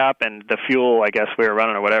gas cap, and the fuel, I guess, we were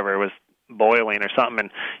running or whatever, it was boiling or something.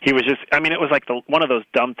 And he was just, I mean, it was like one of those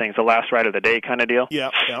dumb things, the last ride of the day kind of deal. Yeah,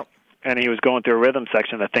 yeah. And he was going through a rhythm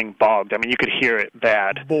section, the thing bogged. I mean, you could hear it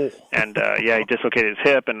bad. Bull. And, yeah, he dislocated his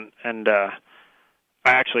hip, and I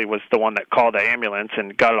actually was the one that called the ambulance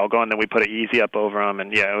and got it all going. Then we put an easy up over him,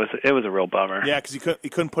 and yeah, it was a real bummer. Yeah, because he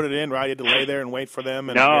couldn't put it in, right? He had to lay there and wait for them.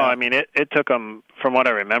 And, no, I mean it took him. From what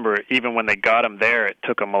I remember, even when they got him there, it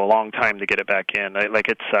took him a long time to get it back in. Like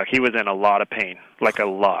it sucked. He was in a lot of pain, like a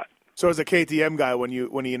lot. So as a KTM guy, when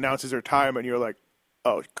he announced his retirement, you're like,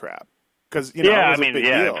 oh crap, because you know, yeah, it was I mean, a big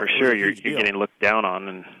yeah, deal. for sure, you're getting looked down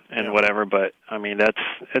on and whatever. But I mean,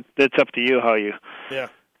 it's up to you how you. Yeah.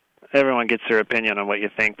 Everyone gets their opinion on what you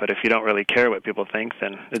think, but if you don't really care what people think,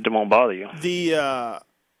 then it won't bother you. The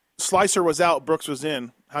Slicer was out, Brooks was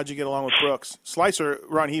in. How'd you get along with Brooks? Slicer,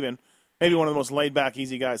 Ron Heaven, maybe one of the most laid-back,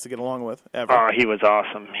 easy guys to get along with ever. Oh, he was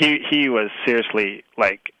awesome. He was seriously,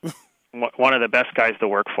 like, one of the best guys to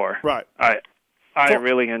work for. Right. I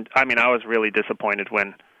was really disappointed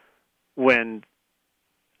when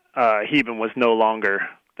Heaven was no longer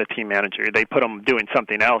the team manager. They put him doing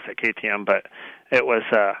something else at KTM, but it was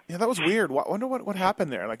yeah, that was weird. Wonder what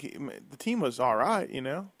happened there. Like the team was all right, you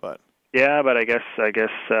know, but yeah, but I guess I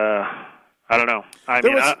don't know.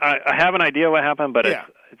 I have an idea what happened, but it's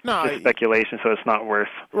just speculation, so it's not worth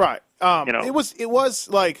right. You know, it was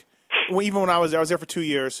like even when I was there for 2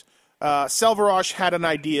 years. Selvarosh had an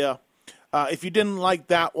idea. If you didn't like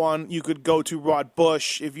that one, you could go to Rod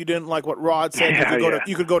Bush. If you didn't like what Rod said,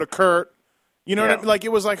 you could go to Kurt. You know what I mean? Like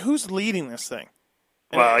it was like, who's leading this thing?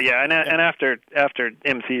 Well, yeah, and after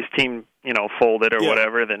MC's team, you know, folded or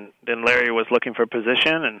whatever, then Larry was looking for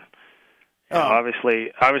position, and you know,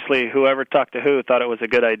 obviously whoever talked to who thought it was a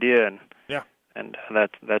good idea, and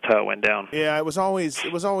that's how it went down. Yeah, it was always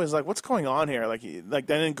like, what's going on here? Like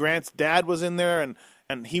then Grant's dad was in there,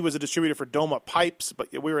 and he was a distributor for Doma Pipes, but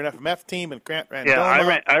we were an FMF team, and Grant ran. Yeah,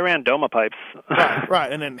 Doma. I ran Doma Pipes.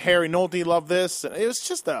 right, and then Harry Nolte loved this. And it was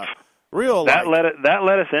just a real that led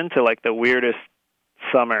us into like the weirdest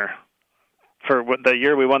summer for the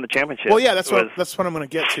year we won the championship. Well, yeah, that's what I'm going to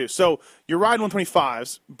get to. So you're riding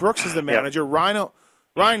 125s. Brooks is the manager.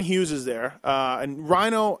 Ryan Hughes is there, and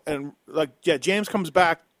Rhino and James comes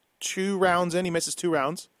back 2 rounds in. He misses 2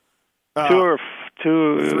 rounds. Two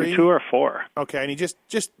or four. Okay, and he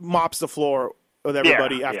just mops the floor with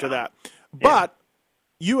everybody after that. But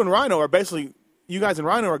you guys and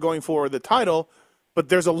Rhino are going for the title, but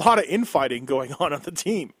there's a lot of infighting going on the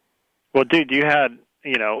team. Well, dude, you had,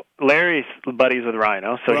 you know, Larry's buddies with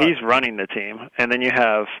Rhino, so he's running the team, and then you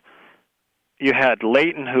had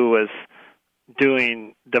Leighton, who was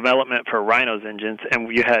doing development for Rhino's engines,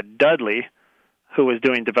 and you had Dudley, who was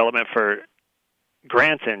doing development for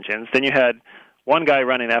Grant's engines. Then you had one guy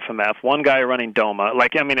running FMF, one guy running Doma.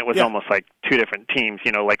 Like, I mean, it was almost like two different teams.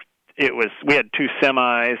 You know, like we had two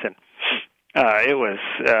semis, and it was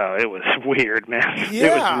weird, man. Yeah,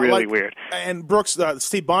 it was really weird. And Brooks,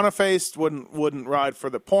 Steve Boniface wouldn't ride for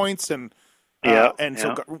the points, and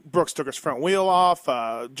so Brooks took his front wheel off.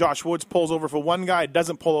 Josh Woods pulls over for one guy,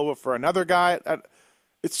 doesn't pull over for another guy.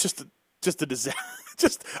 It's just a disaster.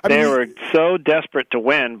 They were so desperate to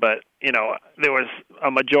win, but you know there was a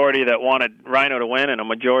majority that wanted Rhino to win, and a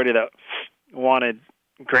majority that wanted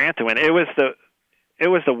Grant to win. It was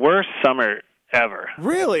the worst summer ever.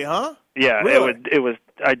 Really, huh? Yeah, really? It was.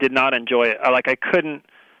 I did not enjoy it. I couldn't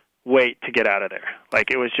wait to get out of there. Like,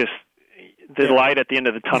 it was just the light at the end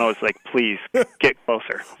of the tunnel was like, please get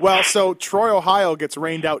closer. Well, so Troy, Ohio gets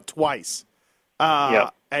rained out twice,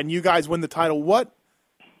 and you guys win the title. What?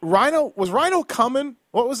 Was Rhino coming?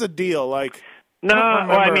 What was the deal? Like, no,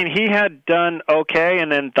 well, I mean, he had done okay,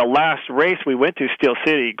 and then the last race we went to, Steel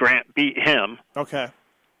City, Grant beat him. Okay.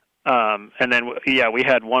 And then, we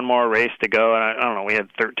had one more race to go, and I don't know, we had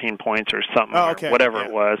 13 points or something, or whatever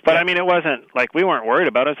it was. But, I mean, it wasn't, like, we weren't worried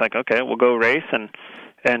about it. It's like, okay, we'll go race and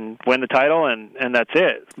win the title, and that's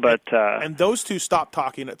it. But and those two stopped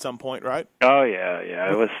talking at some point, right? Oh, yeah.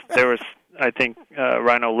 There was, I think,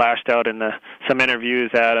 Rhino lashed out in some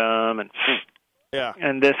interviews at him,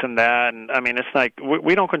 and this and that. And, I mean, it's like,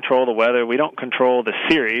 we don't control the weather. We don't control the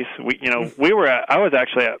series. I was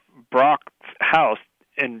actually at Brock's house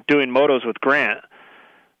and doing motos with Grant,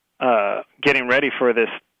 getting ready for this,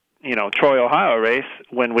 Troy, Ohio race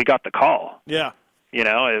when we got the call. Yeah. It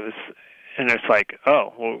was, and it's like,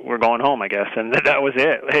 oh, well, we're going home, I guess. And that was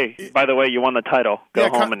it. Hey, by the way, you won the title. Go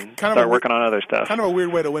home and start working on other stuff. Kind of a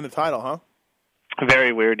weird way to win the title, huh?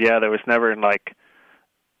 Very weird, yeah. There was never, like,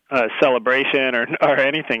 a celebration or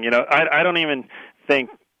anything. I don't even think,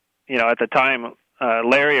 at the time,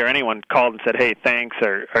 Larry or anyone called and said, hey, thanks,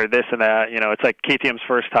 or this and that. It's like KTM's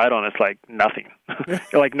first title, and it's like nothing.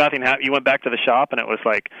 Like nothing happened. You went back to the shop, and it was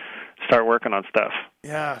like, start working on stuff.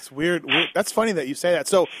 Yeah, it's weird. That's funny that you say that.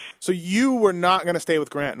 So you were not going to stay with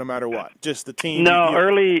Grant no matter what? Just the team? No,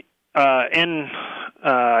 early in,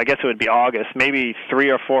 I guess it would be August, maybe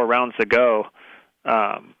 3 or 4 rounds ago,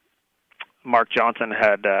 Mark Johnson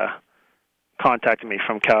had contacted me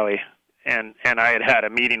from Cali, and I had a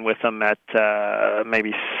meeting with him at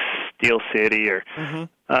maybe Steel City or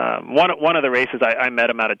one of the races. I met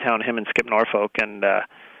him out of town, him and Skip Norfolk, and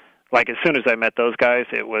like as soon as I met those guys,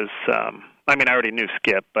 it was I already knew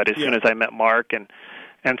Skip, but as soon as I met Mark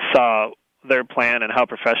and saw their plan and how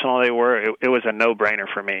professional they were, it was a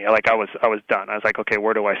no-brainer for me. Like I was done. I was like, okay,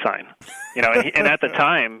 where do I sign? And at the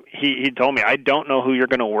time he told me, I don't know who you're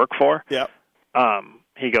going to work for. Yeah.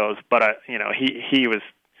 He goes, but he was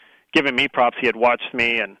giving me props. He had watched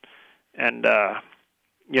me and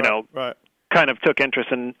right. kind of took interest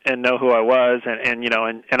in know who I was,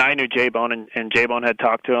 and I knew J-Bone, and J-Bone had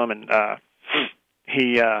talked to him, and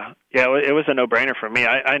it was a no-brainer for me.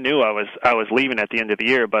 I knew I was leaving at the end of the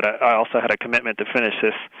year, but I also had a commitment to finish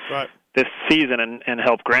this season and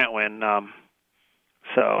help Grant win. I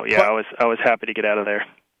was happy to get out of there.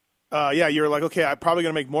 You were like, okay, I'm probably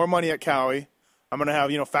going to make more money at Cowie. I'm going to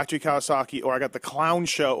have, Factory Kawasaki, or I got the clown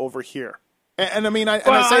show over here. And I mean, I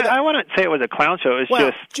say that. I wouldn't say it was a clown show. It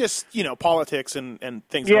was just politics and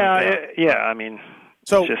things like that. I mean.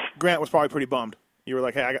 So Grant was probably pretty bummed. You were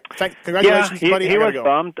like, hey, congratulations, buddy. He was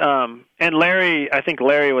bummed. And Larry, I think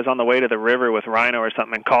Larry was on the way to the river with Rhino or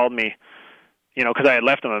something and called me, because I had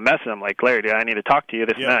left him a message. I'm like, Larry, dude, I need to talk to you,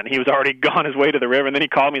 this and that. And he was already on his way to the river. And then he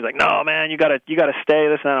called me. He's like, no, man, you gotta stay,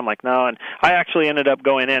 this and that. I'm like, no. And I actually ended up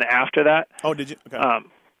going in after that. Oh, did you? Okay.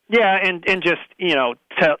 And just,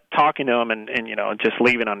 talking to him and just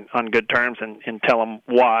leaving on good terms and tell him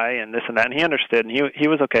why and this and that. And he understood, and he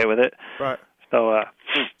was okay with it. Right.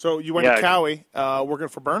 So you went to Cowie working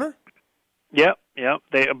for Burner? Yep.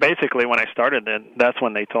 They basically, when I started, that's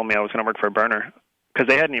when they told me I was going to work for Burner, because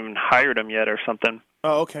they hadn't even hired him yet or something.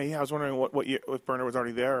 Oh, okay. Yeah, I was wondering what year, if Burner was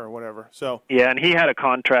already there or whatever. So yeah, and he had a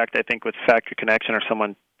contract, I think, with Factory Connection or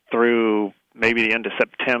someone through maybe the end of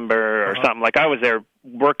September or something. Like I was there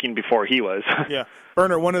working before he was. Yeah,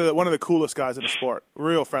 Burner, one of the coolest guys in the sport.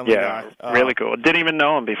 Real friendly guy. Really cool. Didn't even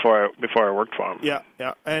know him before I worked for him.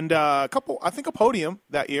 Yeah. And a podium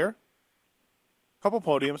that year. A couple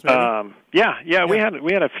podiums, maybe. Yeah. We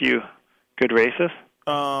had a few good races.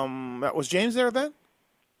 That was James there then?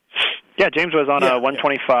 Yeah, James was on a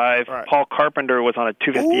 125. Right. Paul Carpenter was on a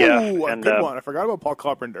 250F. Ooh, a good one. I forgot about Paul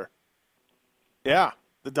Carpenter. Yeah,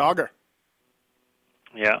 the dogger.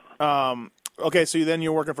 Yeah. Okay, so then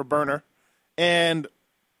you're working for Burner, and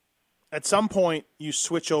at some point you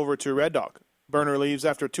switch over to Red Dog. Burner leaves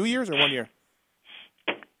after 2 years or 1 year?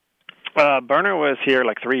 Burner was here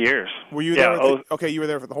like 3 years. Were you there? Okay, you were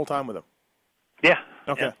there for the whole time with him. Yeah.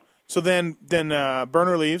 Okay. Yeah. So then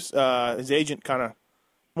Burner leaves. His agent kind of,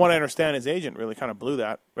 from what I understand, his agent really kind of blew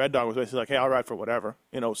that. Red Dog was basically like, hey, I'll ride for whatever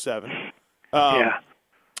in 07. Yeah.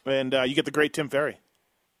 And you get the great Tim Ferry.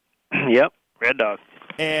 Yep, Red Dog.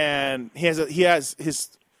 And he has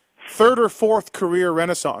his third or fourth career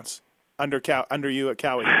renaissance under you at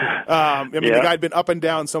Cowie. The guy had been up and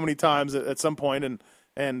down so many times at some point,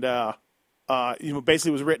 and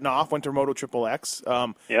basically was written off. Went to Moto Triple X.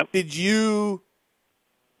 Yep. Did you?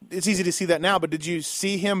 It's easy to see that now, but did you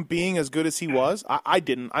see him being as good as he was? I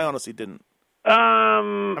didn't. I honestly didn't. We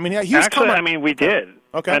did.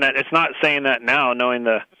 Okay. And it's not saying that now, knowing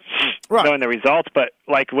the results, but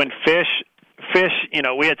like when Fish,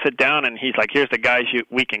 we had sit down and he's like, "Here's the guys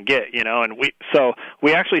we can get," and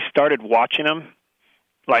we actually started watching him,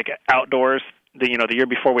 like outdoors, the year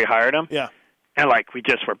before we hired him. Yeah. And like we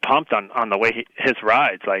just were pumped on the way his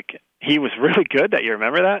rides. Like he was really good that year.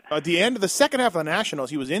 Remember that? At the end of the second half of the Nationals,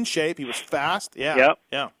 he was in shape. He was fast. Yeah. Yep.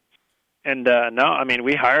 Yeah. And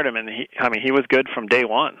we hired him, and he was good from day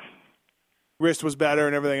one. Wrist was better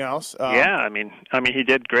and everything else. He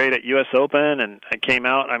did great at U.S. Open and came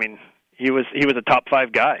out. I mean, he was a top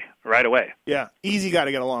 5 guy right away. Yeah, easy guy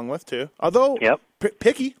to get along with too. Although,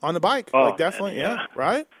 picky on the bike, definitely, yeah,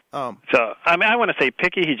 right. So I want to say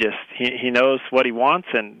picky. He knows what he wants,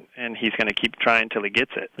 and he's going to keep trying till he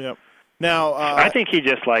gets it. Yep. Now, I think he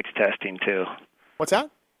just likes testing too. What's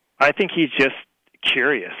that? I think he's just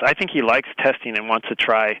curious. I think he likes testing and wants to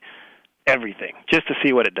try everything just to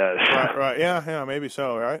see what it does. Right. Yeah, maybe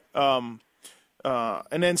so. Right. And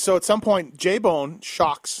then so at some point, J-Bone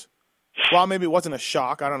shocks. Well, maybe it wasn't a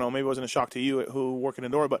shock. I don't know. Maybe it wasn't a shock to you who work in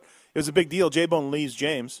indoor, but it was a big deal. J-Bone leaves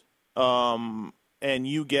James, and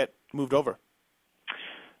you get moved over.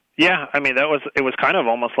 Yeah, it was kind of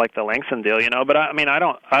almost like the Langston deal, But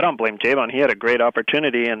I don't blame J-Bone. He had a great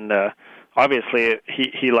opportunity, and obviously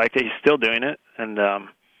he liked it. He's still doing it, and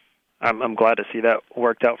I'm glad to see that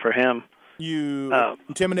worked out for him. You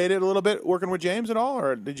intimidated a little bit working with James at all,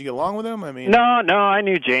 or did you get along with him? No, I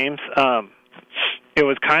knew James. It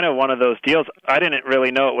was kind of one of those deals. I didn't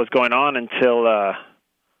really know what was going on until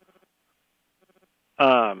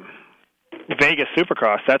Vegas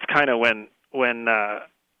Supercross. That's kind of when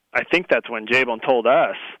I think that's when J-Bone told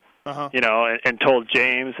us, and told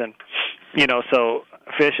James, and so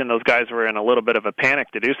Fish and those guys were in a little bit of a panic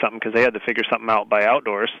to do something because they had to figure something out by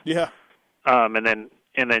outdoors. Yeah. And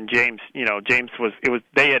then James,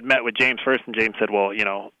 they had met with James first, and James said, well,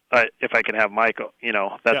 if I can have Michael,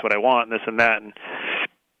 that's what I want, and this and that. And,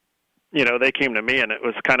 they came to me, and it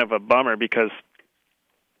was kind of a bummer because,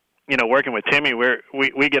 working with Timmy,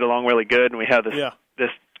 we get along really good, and we have this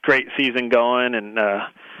great season going. And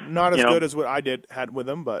not as good as what I had with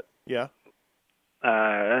him, but yeah.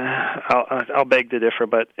 I'll beg to differ,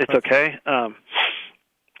 but it's okay.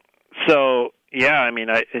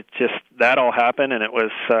 It just that all happened, and it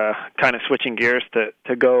was kind of switching gears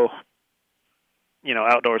to go,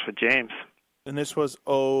 outdoors with James. And this was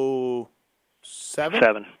 07?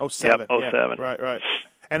 07. 07. Yep, 07. Yeah, right.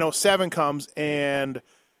 And 07 comes, and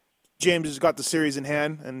James has got the series in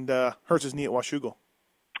hand and hurts his knee at Washougal.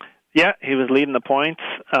 Yeah, he was leading the points.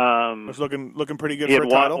 Was looking pretty good for a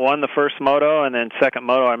title. He had won the first moto, and then second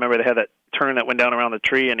moto, I remember they had that turn that went down around the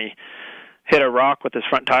tree, and he hit a rock with his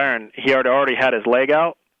front tire, and he had already had his leg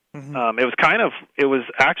out. Mm-hmm. It was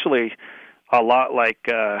actually a lot like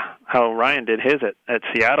how Ryan did his at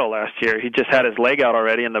Seattle last year. He just had his leg out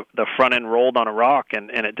already, and the front end rolled on a rock, and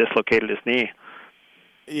it dislocated his knee.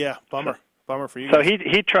 Yeah, bummer for you. So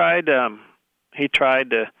he tried to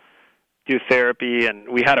do therapy, and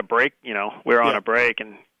we had a break, we were on a break,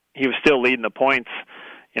 and he was still leading the points,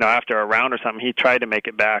 after a round or something. He tried to make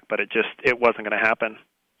it back, but it wasn't going to happen.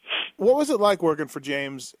 What was it like working for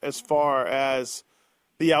James as far as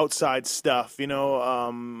the outside stuff? You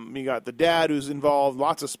got the dad who's involved,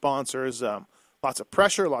 lots of sponsors, lots of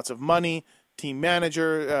pressure, lots of money, team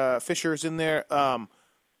manager, Fisher's in there.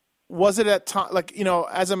 Was it at time,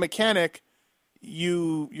 as a mechanic,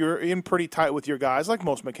 you're in pretty tight with your guys, like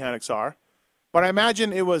most mechanics are, but I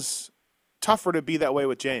imagine it was tougher to be that way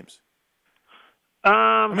with James.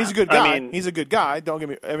 He's a good guy. He's a good guy. Don't give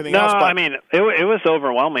me everything else. But it was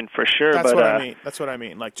overwhelming for sure. That's what I mean. That's what I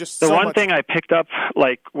mean. Just the one thing I picked up,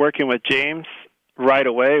 working with James right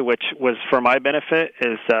away, which was for my benefit,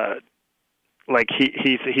 is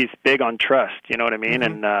he's big on trust. You know what I mean?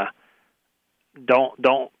 Mm-hmm. don't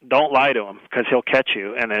lie to him because he'll catch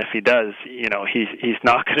you. And then if he does, he's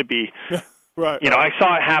not going to be. Right. I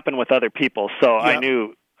saw it happen with other people, so Yeah.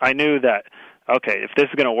 I knew that. Okay, if this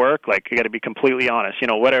is going to work, like you got to be completely honest.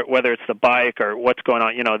 Whether it's the bike or what's going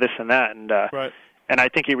on, this and that, and right. And I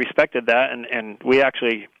think he respected that, and we had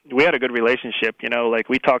a good relationship. Like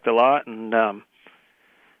we talked a lot, and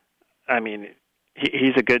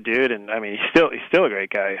he's a good dude, and he's still a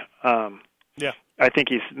great guy. Yeah. I think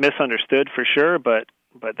he's misunderstood for sure, but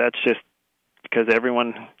that's just because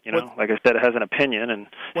everyone, like I said, has an opinion and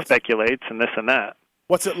speculates and this and that.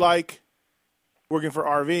 What's it like working for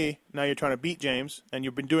RV? Now you're trying to beat James, and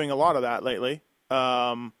you've been doing a lot of that lately. Is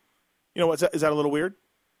that a little weird?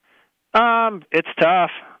 It's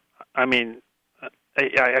tough. I feel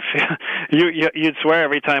you'd swear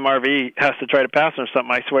every time RV has to try to pass him or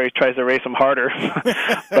something, I swear he tries to race him harder.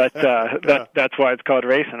 But that's why it's called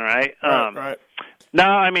racing, right? Right.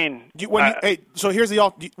 No, so here's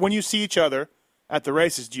when you see each other at the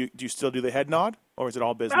races, do you still do the head nod, or is it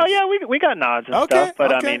all business? Oh yeah, we got nods and stuff,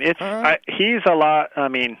 but he's a lot.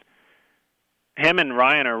 Him and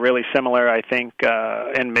Ryan are really similar, I think,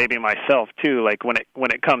 and maybe myself too. Like when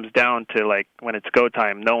it comes down to like when it's go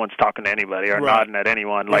time, no one's talking to anybody or nodding at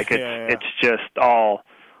anyone. Like it's just all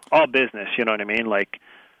business. You know what I mean? Like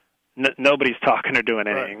nobody's talking or doing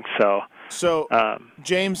anything. Right. So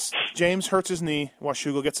James hurts his knee.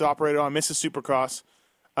 Washougal gets operated on, misses Supercross,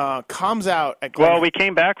 comes out at Glen. Well, we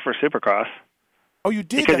came back for Supercross. Oh, you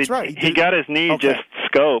did? Because that's right. He got his knee just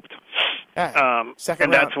scoped. Second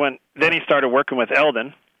and round. that's when then he started working with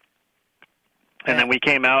Eldon. And then we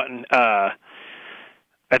came out and I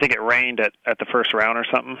think it rained at the first round or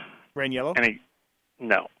something. Rain yellow? And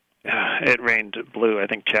it rained blue. I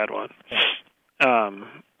think Chad won.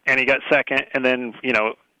 And he got second, and then,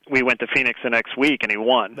 we went to Phoenix the next week, and he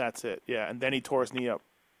won. That's it, yeah. And then he tore his knee up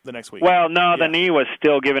the next week. Well, no, the knee was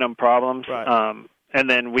still giving him problems. Right. And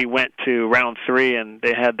then we went to round 3, and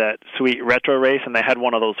they had that sweet retro race, and they had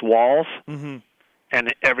one of those walls. Mm-hmm.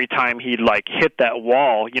 And every time he'd, hit that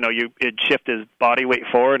wall, it'd shift his body weight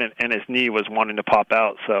forward, and his knee was wanting to pop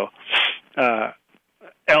out. So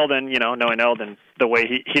Eldon, knowing Eldon, the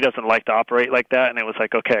way he doesn't like to operate like that, and it was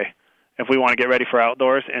like, okay, if we want to get ready for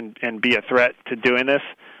outdoors and be a threat to doing this,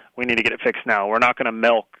 we need to get it fixed now. We're not going to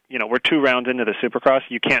milk. We're 2 rounds into the Supercross.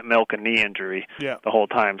 You can't milk a knee injury the whole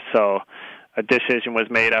time. So a decision was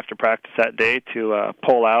made after practice that day to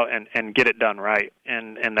pull out and get it done right,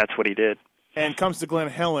 and that's what he did. And comes to Glen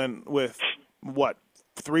Helen with,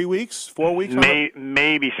 3 weeks, 4 weeks?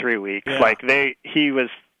 Maybe 3 weeks. Yeah. He was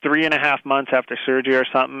 3.5 months after surgery or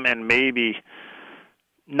something, and maybe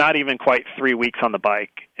not even quite 3 weeks on the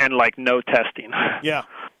bike, and no testing. Yeah,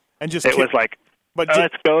 and just was like,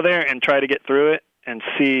 let's go there and try to get through it and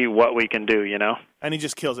see what we can do. And he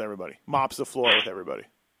just kills everybody, mops the floor with everybody.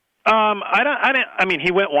 He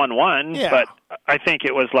went 1-1, but I think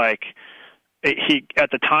it was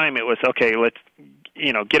at the time it was okay. Let's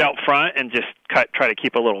get out front and just try to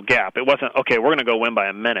keep a little gap. It wasn't okay. We're going to go win by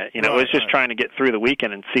a minute. It was just trying to get through the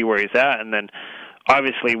weekend and see where he's at, and then.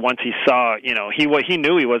 Obviously, once he saw, he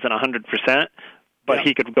knew he wasn't 100%, but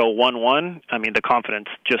he could go 1-1. The confidence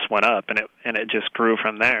just went up, and it just grew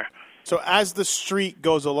from there. So as the streak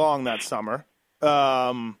goes along that summer,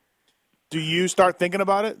 do you start thinking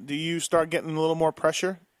about it? Do you start getting a little more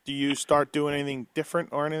pressure? Do you start doing anything different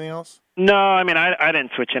or anything else? No, I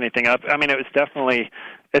didn't switch anything up. It was definitely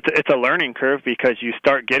it's a learning curve because you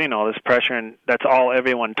start getting all this pressure, and that's all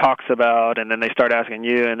everyone talks about, and then they start asking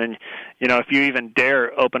you, and then, if you even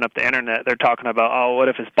dare open up the internet, they're talking about, oh, what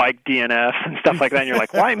if it's bike DNF and stuff like that, and you're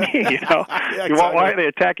like, why me, Yeah, exactly. Why are they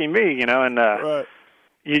attacking me, and right.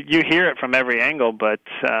 you hear it from every angle, but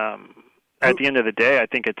at the end of the day, I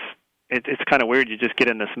think it's kind of weird. You just get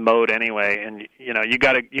in this mode anyway, and you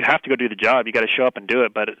have to go do the job. You got to show up and do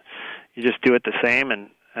it, but you just do it the same and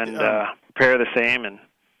prepare the same. And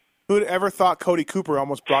who'd ever thought Cody Cooper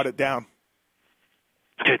almost brought it down?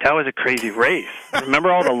 Dude, that was a crazy race.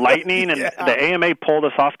 Remember all the lightning and the AMA pulled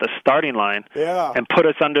us off the starting line and put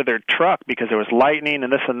us under their truck because there was lightning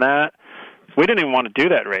and this and that. We didn't even want to do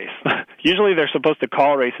that race. Usually they're supposed to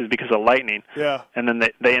call races because of lightning. Yeah, and then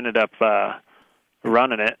they ended up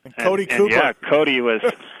running it. And Cody Cooper. Yeah, Cody was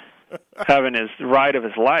having his ride of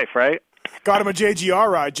his life, right? Got him a JGR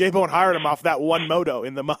ride. J-Bone hired him off that one moto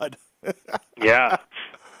in the mud. Yeah.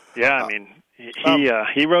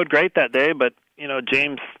 He rode great that day, but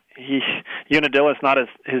James, Unadilla's not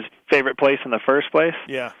his favorite place in the first place.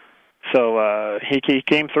 Yeah. So he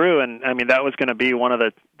came through, and that was going to be one of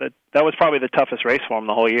that was probably the toughest race for him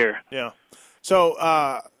the whole year. Yeah.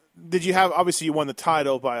 So did you have? Obviously, you won the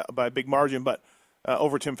title by a big margin, but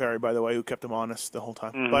over Tim Ferry, by the way, who kept him honest the whole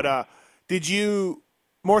time. Mm-hmm. But did you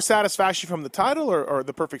more satisfaction from the title or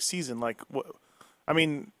the perfect season? Like, I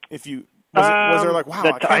mean, if you was there like, wow,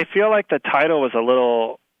 I feel like the title was a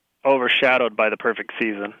little overshadowed by the perfect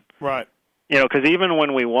season. Right. You know, because even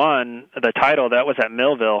when we won the title, that was at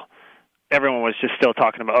Millville. Everyone was just still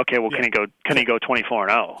talking about, okay, well, can he go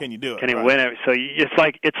 24-0? Can you do it? Can he win it? So it's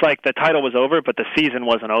like the title was over, but the season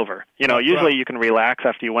wasn't over. You know, usually you can relax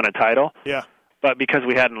after you win a title. Yeah. But because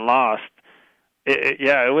we hadn't lost, it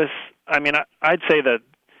was. I mean, I'd say that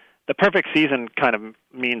the perfect season kind of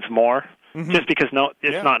means more, just because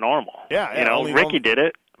it's not normal. Yeah. You know, Ricky did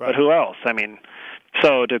it, but who else? I mean,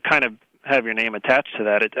 so to kind of have your name attached to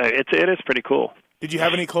that, it is pretty cool. Did you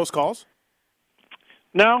have any close calls?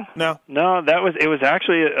 No. It was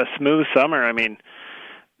actually a smooth summer. I mean,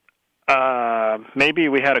 maybe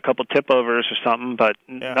we had a couple tip overs or something, but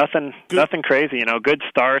nothing crazy. You know, good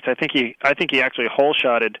starts. I think he actually hole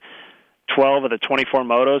shotted 12 of the 24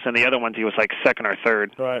 motos, and the other ones he was like second or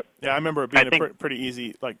third. Right. Yeah, I remember it being pretty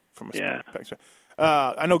easy, like from a perspective.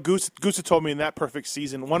 I know Goose had told me in that perfect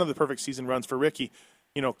season, one of the perfect season runs for Ricky,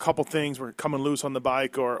 you know, a couple things were coming loose on the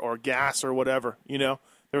bike or gas or whatever, you know.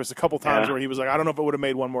 There was a couple times where he was like, I don't know if it would have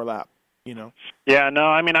made one more lap, you know. Yeah, no,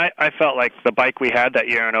 I mean, I felt like the bike we had that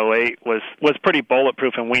year in 08 was pretty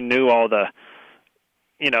bulletproof, and we knew all the,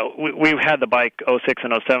 you know, we had the bike 06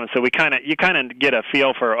 and 07, so you kind of get a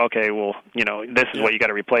feel for, okay, well, you know, this is what you got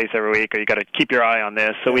to replace every week, or you got to keep your eye on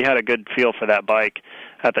this. So we had a good feel for that bike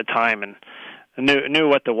at the time, and knew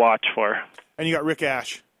what to watch for. And you got Rick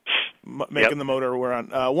Ash making the motor we're on.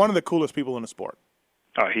 One of the coolest people in the sport.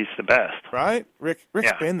 Oh, he's the best. Right? Rick's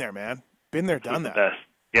been there, man. Been there, done that. The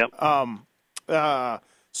best. Yep.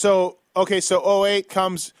 So 08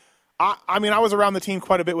 comes. I mean, I was around the team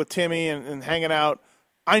quite a bit with Timmy and hanging out.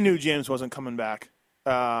 I knew James wasn't coming back.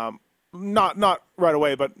 Not right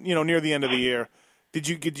away, but, you know, near the end of the year. Did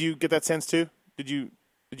you get that sense too? Did you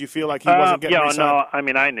feel like he wasn't getting re-signed? No, I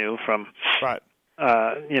mean, I knew from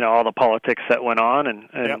you know, all the politics that went on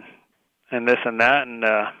and this and that, and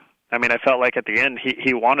I mean, I felt like at the end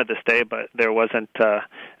he wanted to stay, but there wasn't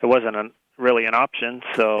really an option.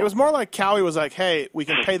 So it was more like Cowie was like, "Hey, we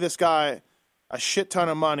can pay this guy a shit ton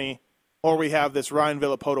of money, or we have this Ryan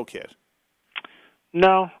Villopoto kid."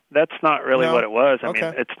 No, that's not really what it was. I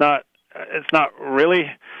mean, it's not really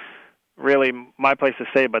my place to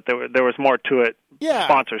say, but there was more to it. Yeah.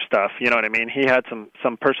 Sponsor stuff. You know what I mean? He had some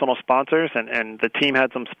personal sponsors, and the team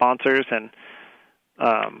had some sponsors, and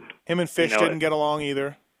him and Fish didn't get along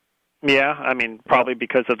either. Yeah, I mean, probably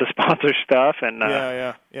because of the sponsor stuff, and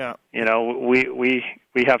yeah. You know, we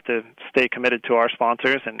have to stay committed to our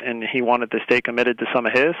sponsors, and he wanted to stay committed to some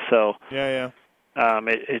of his, so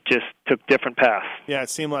it just took different paths. Yeah, it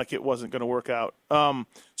seemed like it wasn't going to work out.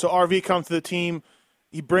 So RV comes to the team.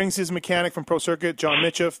 He brings his mechanic from Pro Circuit, John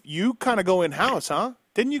Mitchell. You kind of go in house, huh?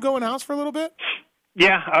 Didn't you go in house for a little bit?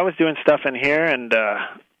 Yeah, I was doing stuff in here, and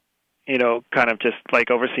you know, kind of just like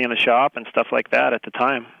overseeing the shop and stuff like that at the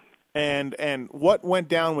time. And what went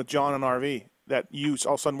down with John and RV that you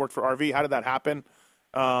all of a sudden worked for RV? How did that happen?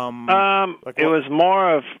 It was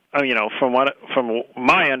more of, you know, from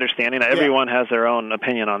my understanding, everyone has their own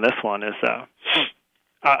opinion on this one. Is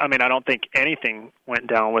I mean, I don't think anything went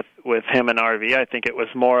down with him and RV. I think it was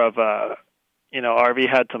more of you know, RV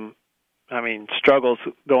had some, I mean, struggles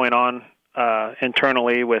going on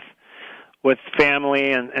internally with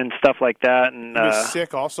family and stuff like that, and he was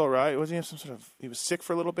sick also, right? Wasn't he have some sort of? He was sick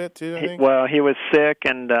for a little bit too, I think. Well, he was sick,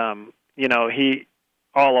 and you know, he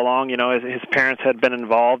all along, you know, his parents had been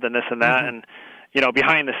involved in this and that, and you know,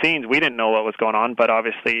 behind the scenes, we didn't know what was going on, but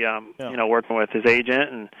obviously, you know, working with his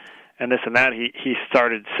agent and this and that, he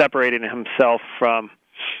started separating himself from,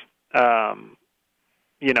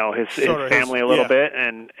 you know, his family a little bit,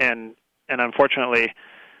 and unfortunately.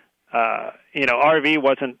 You know, RV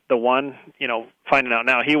wasn't the one, you know, finding out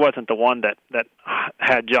now, he wasn't the one that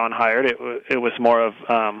had John hired. It was more of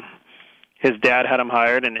his dad had him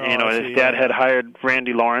hired, and, you know, his dad had hired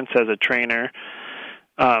Randy Lawrence as a trainer.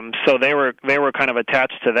 So they were kind of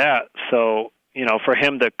attached to that. So, you know, for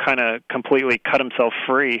him to kind of completely cut himself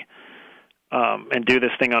free and do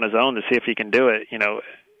this thing on his own to see if he can do it, you know,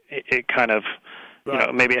 it kind of, you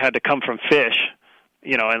know, maybe it had to come from Fish.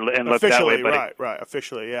 You know, and look that way, but right,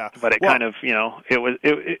 officially, yeah. But it kind of, you know,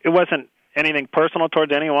 it wasn't anything personal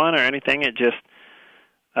towards anyone or anything. It just,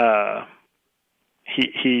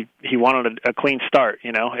 he wanted a clean start.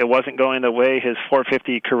 You know, it wasn't going the way his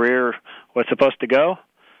 450 career was supposed to go.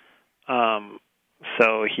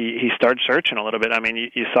 So he started searching a little bit. I mean,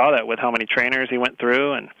 you saw that with how many trainers he went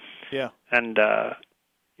through, and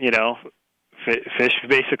you know, Fish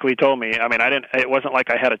basically told me. I mean, it wasn't like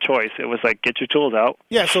I had a choice. It was like, get your tools out.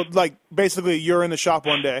 Yeah, so like basically you're in the shop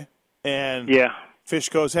one day, and Fish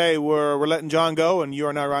goes, "Hey, we're letting John go, and you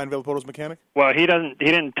are now Ryan Villopoto's mechanic." Well, he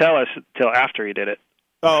didn't tell us till after he did it.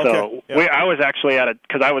 Oh, okay. So I was actually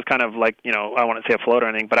because I was kind of like, I wouldn't say a float or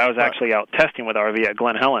anything, but I was actually out testing with RV at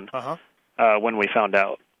Glen Helen when we found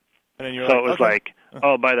out. And then it was like,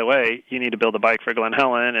 oh, by the way, you need to build a bike for Glen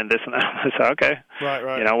Helen and this and that. So, okay. Right.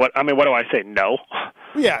 What do I say? No.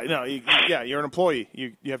 Yeah, no, you're an employee.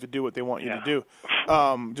 You have to do what they want you to do.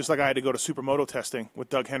 Just like I had to go to supermoto testing with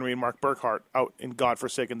Doug Henry and Mark Burkhart out in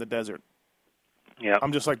godforsaken the desert. Yeah.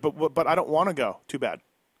 I'm just like, but I don't want to go. Too bad.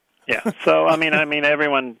 Yeah. So I mean,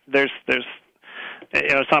 everyone there's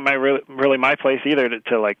it's not really my place either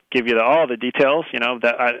to like give you all the details.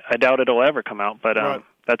 That I doubt it'll ever come out, but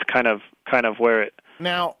that's kind of where it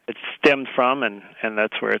stemmed from, and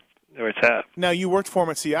that's where it's at. Now you worked for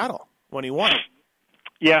him at Seattle when he won.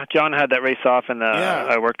 Yeah, John had that race off, and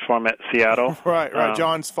I worked for him at Seattle. Right.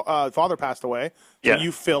 John's father passed away, so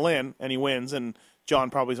you fill in, and he wins, and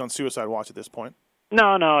John probably is on suicide watch at this point. No,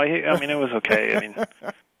 I mean, it was okay. I mean,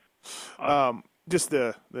 just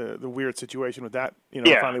the weird situation with that.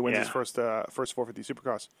 Finally wins his first 450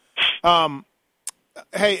 Supercross.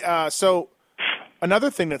 So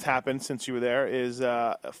another thing that's happened since you were there is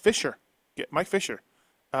Mike Fisher,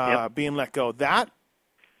 being let go.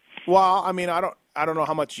 Well, I mean, I don't know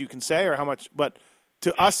how much you can say or how much, but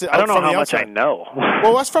to us, I don't know how much I know.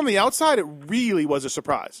 Well, us from the outside, it really was a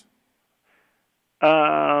surprise.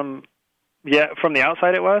 Yeah, from the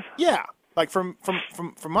outside it was? Yeah. Like from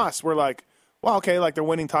us, we're like, well, okay, like they're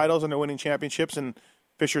winning titles and they're winning championships and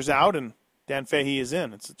Fisher's out and Dan Fahey is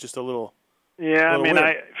in. It's just a little I mean,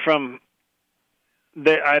 weird.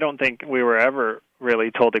 I don't think we were ever really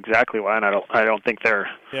told exactly why, and I don't think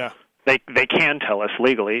they can tell us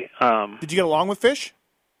legally. Did you get along with Fish?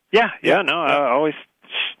 Yeah. I always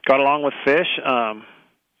got along with Fish. I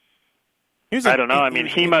don't know. I mean,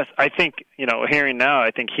 he must. I think hearing now,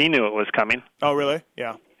 I think he knew it was coming. Oh, really?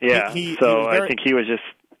 Yeah. Yeah. I think he was just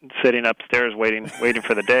sitting upstairs waiting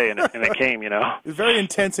for the day, and it came. He's a very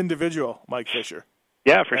intense individual, Mike Fisher.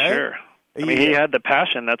 Yeah, for sure. I mean, he had the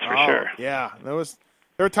passion. That's for sure. Yeah. There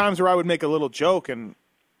were times where I would make a little joke, and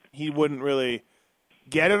he wouldn't really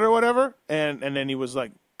get it or whatever, and then he was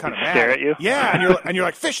like kind of mad. Stare at you. Yeah, and you're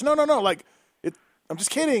like, Fish, no, like I'm just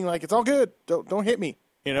kidding. Like it's all good. Don't hit me.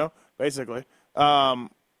 Basically. So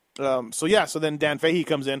then Dan Fahey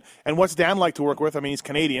comes in. And what's Dan like to work with? I mean, he's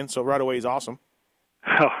Canadian, so right away he's awesome.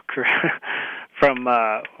 Oh, from,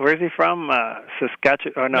 where's he from?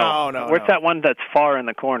 Saskatchewan? Or no. Where's that one that's far in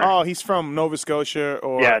the corner? Oh, he's from Nova Scotia.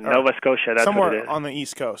 Nova Scotia, that's somewhere what it is. on the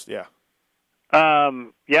East Coast, yeah.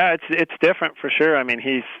 It's different for sure. I mean,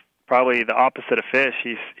 he's probably the opposite of Fish.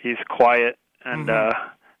 He's quiet and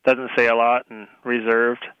doesn't say a lot and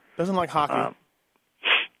reserved. Doesn't like hockey.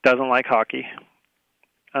 Doesn't like hockey.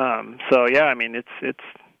 I mean,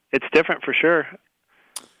 it's different for sure.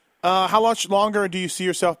 How much longer do you see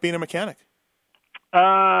yourself being a mechanic?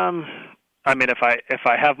 I mean, if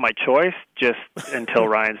I have my choice, just until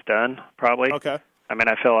Ryan's done, probably. Okay. I mean,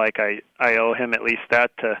 I feel like I owe him at least that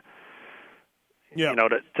to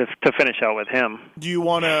finish out with him. Do you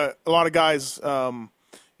want to? A lot of guys, Tony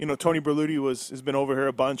Berluti has been over here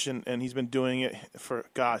a bunch, and he's been doing it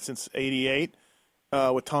since '88.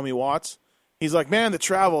 With Tommy Watts. He's like, man, the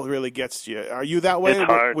travel really gets you. Are you that way? It's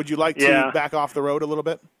hard. Would you like to back off the road a little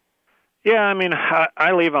bit? Yeah, I mean,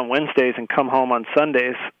 I leave on Wednesdays and come home on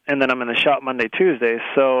Sundays, and then I'm in the shop Monday, Tuesdays.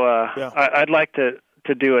 So I'd like to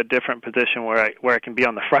do a different position where I can be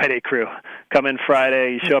on the Friday crew. Come in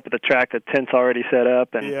Friday, you show up at the track, the tent's already set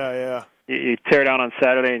up, and you tear down on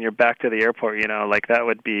Saturday, and you're back to the airport. Like that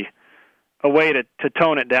would be a way to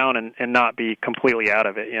tone it down and not be completely out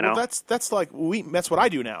of it, Well, that's what I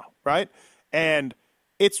do now, right? And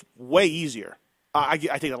it's way easier. I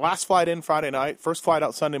take the last flight in Friday night, first flight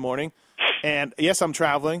out Sunday morning, and yes, I'm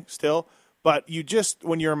traveling still, but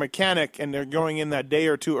when you're a mechanic and they're going in that day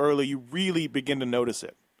or two early, you really begin to notice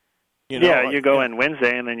it. You go in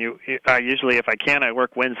Wednesday, and then I usually, if I can, I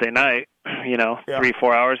work Wednesday night,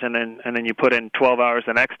 3-4 hours, and then you put in 12 hours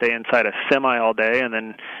the next day inside a semi all day, and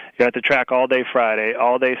then you're at the track all day Friday,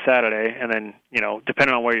 all day Saturday, and then,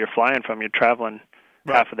 depending on where you're flying from, you're traveling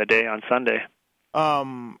half of the day on Sunday.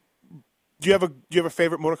 Do you have a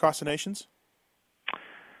favorite motocross of nations?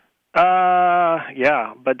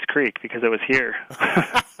 Yeah, Budds Creek, because it was here.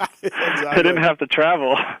 Exactly. I didn't have to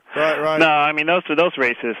travel. Right. No, I mean those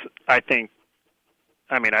races. I think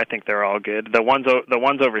they're all good. The ones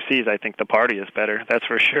overseas, I think the party is better. That's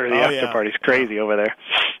for sure. The after party's crazy over there.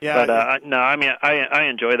 Yeah. But no, I mean I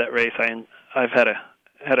enjoy that race. I've had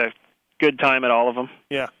a good time at all of them.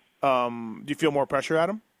 Yeah. Do you feel more pressure at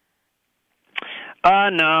them?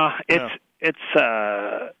 No.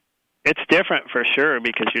 It's different for sure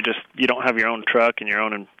because you don't have your own truck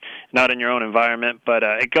and not in your own environment. But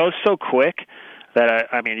it goes so quick that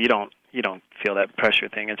you don't feel that pressure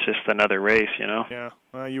thing. It's just another race, you know. Yeah.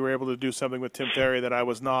 You were able to do something with Tim Ferry that I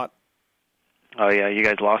was not. Oh yeah, you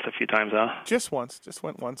guys lost a few times, huh? Just once. Just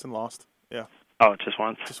went once and lost. Yeah. Oh, just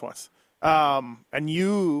once. Just once. And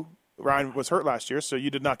you, Ryan, was hurt last year, so you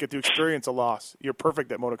did not get to experience a loss. You're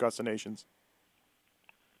perfect at Motocross of Nations.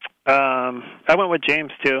 I went with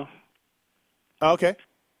James too. Okay.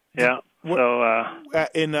 Yeah.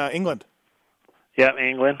 In England. Yeah,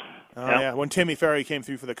 England. Oh yeah, when Timmy Ferry came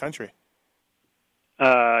through for the country.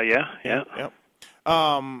 Yeah.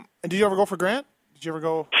 And did you ever go for Grant? Did you ever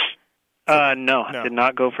go? No, did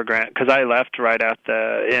not go for Grant because I left right at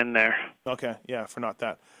the end there. Okay, yeah, for not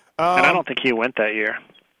that. And I don't think he went that year.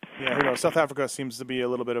 Yeah, who knows? South Africa seems to be a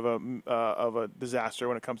little bit of a disaster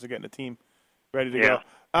when it comes to getting a team ready to go.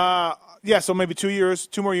 So maybe 2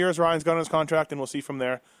 more years. Ryan's got on his contract, and we'll see from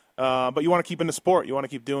there. But you want to keep in the sport. You want to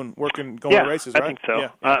keep working, going to races, right? I think so.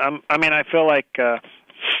 Yeah. I feel like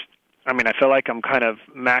I'm kind of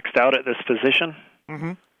maxed out at this position.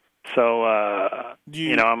 Mm-hmm. So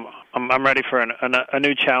I'm ready for a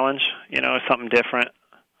new challenge. Something different.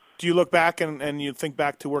 Do you look back and you think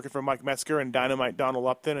back to working for Mike Metzger and Dynamite Donald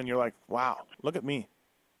Upton, and you're like, wow, look at me.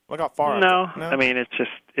 Look how far No, I've gone. I mean,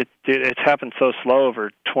 it's happened so slow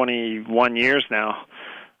over 21 years now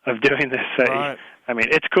of doing this. Right. I mean,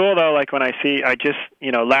 it's cool, though, like when I see,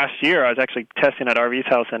 last year I was actually testing at RV's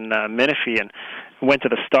house in Menifee and went to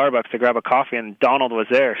the Starbucks to grab a coffee, and Donald was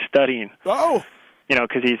there studying. Oh!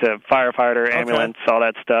 Because he's a firefighter, ambulance, all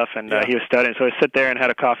that stuff, and he was studying. So I sit there and had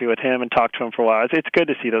a coffee with him and talked to him for a while. It's good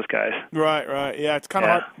to see those guys. Right. Yeah, it's kind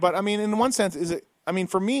of hard. But, I mean, in one sense,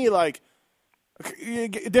 for me, like,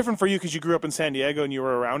 different for you because you grew up in San Diego and you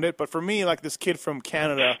were around it. But for me, like this kid from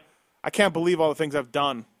Canada, I can't believe all the things I've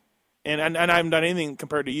done. And I haven't done anything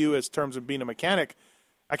compared to you as terms of being a mechanic.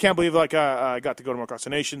 I can't believe, like, I got to go to Motocross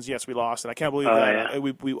of Nations. Yes, we lost. And I can't believe that I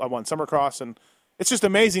won Summercross. And it's just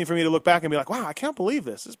amazing for me to look back and be like, wow, I can't believe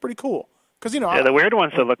this. It's pretty cool. Because, the weird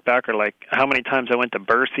ones to look back are like how many times I went to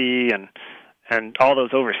Bercy and all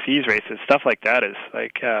those overseas races, stuff like that is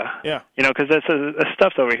like, because the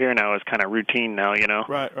stuff's over here now is kind of routine now,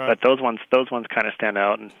 Right. But those ones kind of stand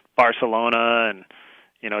out, and Barcelona and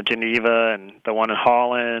Geneva and the one in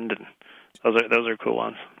Holland, and those are cool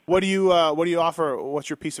ones. What do you offer?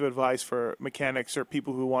 What's your piece of advice for mechanics or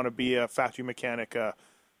people who want to be a factory mechanic?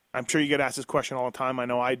 I'm sure you get asked this question all the time. I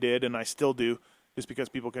know I did, and I still do, just because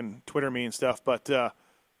people can Twitter me and stuff. But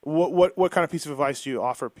what kind of piece of advice do you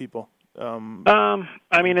offer people? It's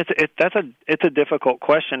a difficult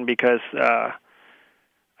question because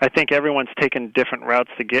I think everyone's taken different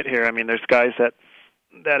routes to get here. I mean, there's guys that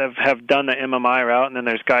have done the MMI route, and then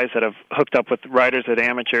there's guys that have hooked up with riders at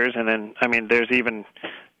amateurs, and then there's even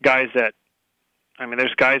guys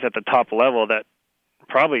there's guys at the top level that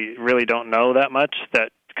probably really don't know that much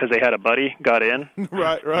because they had a buddy got in.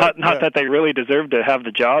 Right. Not that they really deserved to have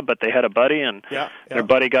the job, but they had a buddy, and their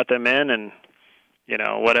buddy got them in, and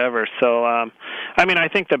whatever. So, I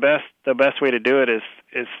think the best way to do it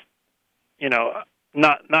is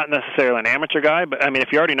not necessarily an amateur guy, but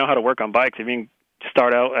if you already know how to work on bikes, if you can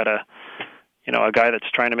start out at a guy that's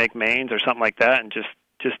trying to make mains or something like that, and just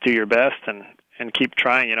do your best and keep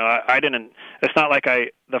trying. I didn't. It's not like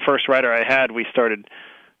the first rider I had, we started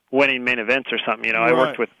winning main events or something. I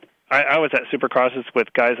worked with. I was at Supercrosses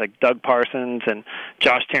with guys like Doug Parsons and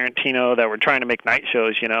Josh Tarantino that were trying to make night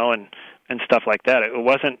shows, and stuff like that. It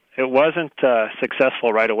wasn't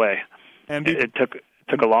successful right away. And it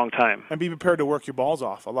took a long time. And be prepared to work your balls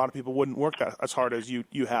off. A lot of people wouldn't work that as hard as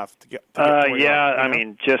you have to get.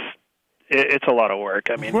 It's a lot of work.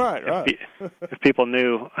 Right. If people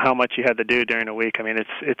knew how much you had to do during a week,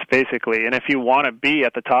 it's basically. And if you want to be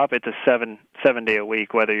at the top, it's a 7 day a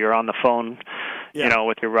week. Whether you're on the phone,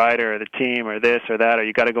 with your rider or the team or this or that, or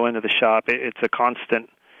you got to go into the shop. It's a constant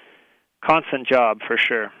job for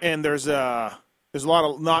sure. And there's a lot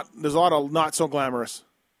of not so glamorous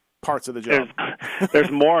parts of the job.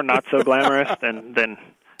 There's more not so glamorous than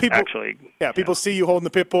people actually. Yeah, people see you holding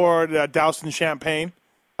the pit board, doused in champagne.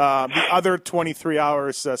 The other 23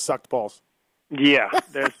 hours sucked balls. Yeah,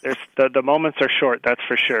 there's the moments are short. That's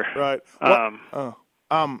for sure. Right. Well,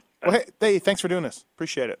 hey, Dave, thanks for doing this.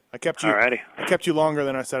 Appreciate it. I kept you. Alrighty. I kept you longer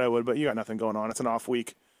than I said I would, but you got nothing going on. It's an off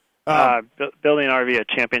week. Building an RV, a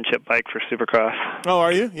championship bike for Supercross. Oh,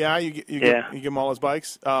 are you? Yeah, you give him all his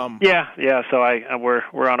bikes. Yeah. So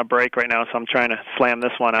we're on a break right now, so I'm trying to slam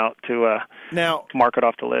this one out to Now, mark it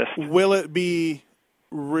off the list. Will it be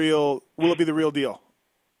real? Will it be the real deal?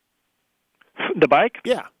 The bike?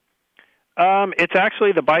 Yeah. It's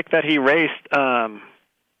actually the bike that he raced.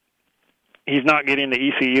 He's not getting the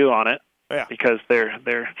ECU on it because they're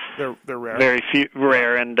rare, very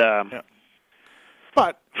rare, and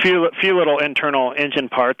but few little internal engine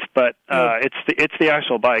parts. But it's the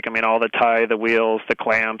actual bike. I mean, all the tie, the wheels, the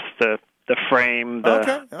clamps, the frame,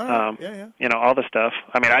 the all the stuff.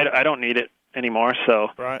 I mean, I don't need it anymore. So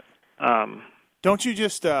right. Don't you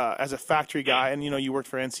just as a factory guy, and you worked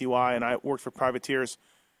for NCY and I worked for privateers,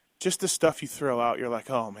 just the stuff you throw out, you're like,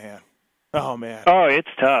 oh man. Oh, it's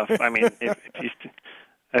tough. I mean,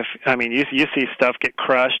 you see stuff get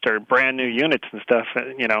crushed or brand new units and stuff.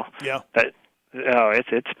 Yeah.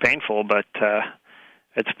 It's painful, but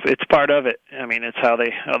it's part of it. I mean, it's how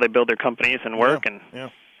they build their companies and work.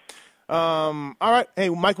 All right. Hey,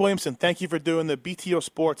 Mike Williamson, thank you for doing the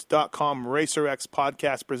BTOsports.com RacerX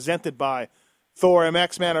podcast presented by Thor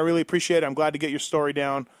MX. Man, I really appreciate it. I'm glad to get your story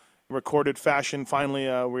down in recorded fashion. Finally,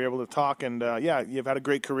 we were able to talk, and you've had a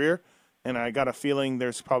great career. And I got a feeling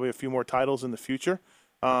there's probably a few more titles in the future.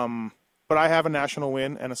 But I have a national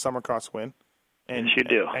win and a Summercross win. And yes, you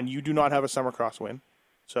do. And you do not have a Summercross win.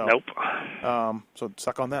 So, nope. So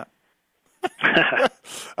suck on that.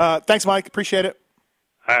 Thanks, Mike. Appreciate it.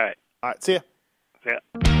 All right. All right. See ya. See ya.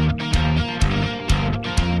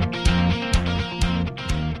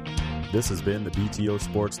 This has been the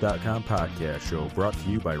BTOsports.com podcast show brought to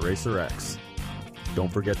you by RacerX. Don't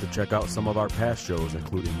forget to check out some of our past shows,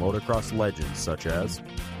 including motocross legends such as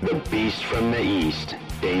The Beast from the East,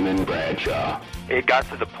 Damon Bradshaw. It got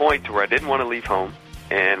to the point to where I didn't want to leave home,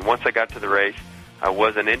 and once I got to the race, I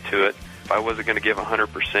wasn't into it. If I wasn't going to give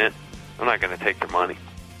 100%, I'm not going to take their money.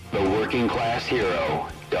 The Working Class Hero,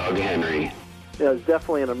 Doug Henry. It was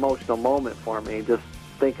definitely an emotional moment for me, just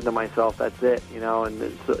thinking to myself, that's it, and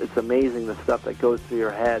it's amazing the stuff that goes through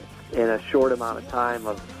your head in a short amount of time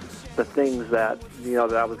of the things that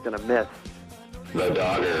that I was going to miss. The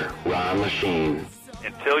Dogger, Ron Lachine.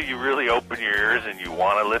 Until you really open your ears and you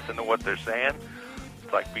want to listen to what they're saying,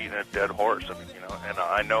 it's like beating a dead horse. I mean, and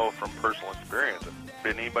I know from personal experience,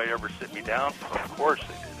 did anybody ever sit me down? Of course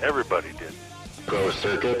they did. Everybody did. Pro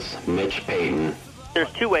Circuits, Mitch Payton.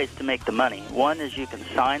 There's two ways to make the money. One is you can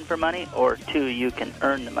sign for money, or two, you can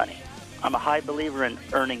earn the money. I'm a high believer in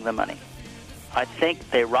earning the money. I think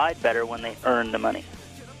they ride better when they earn the money.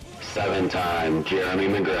 7-time Jeremy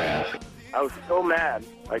McGrath. I was so mad,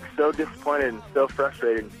 so disappointed and so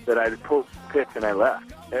frustrated that I pulled picks and I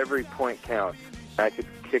left. Every point counts. I could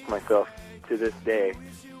kick myself to this day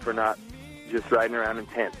for not just riding around in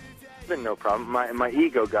 10th. It's been no problem. My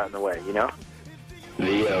ego got in the way,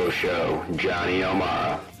 The O Show, Johnny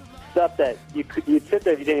O'Mara. Stuff that you'd sit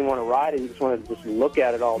there, you didn't even want to ride it, you just wanted to just look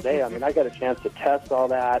at it all day. I mean, I got a chance to test all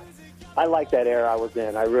that. I like that era I was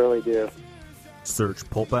in. I really do. Search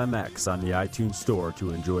Pulp MX on the iTunes Store to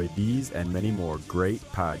enjoy these and many more great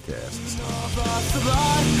podcasts.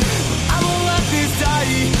 I won't let this die.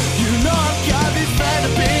 You know I've got this plan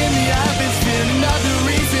to be.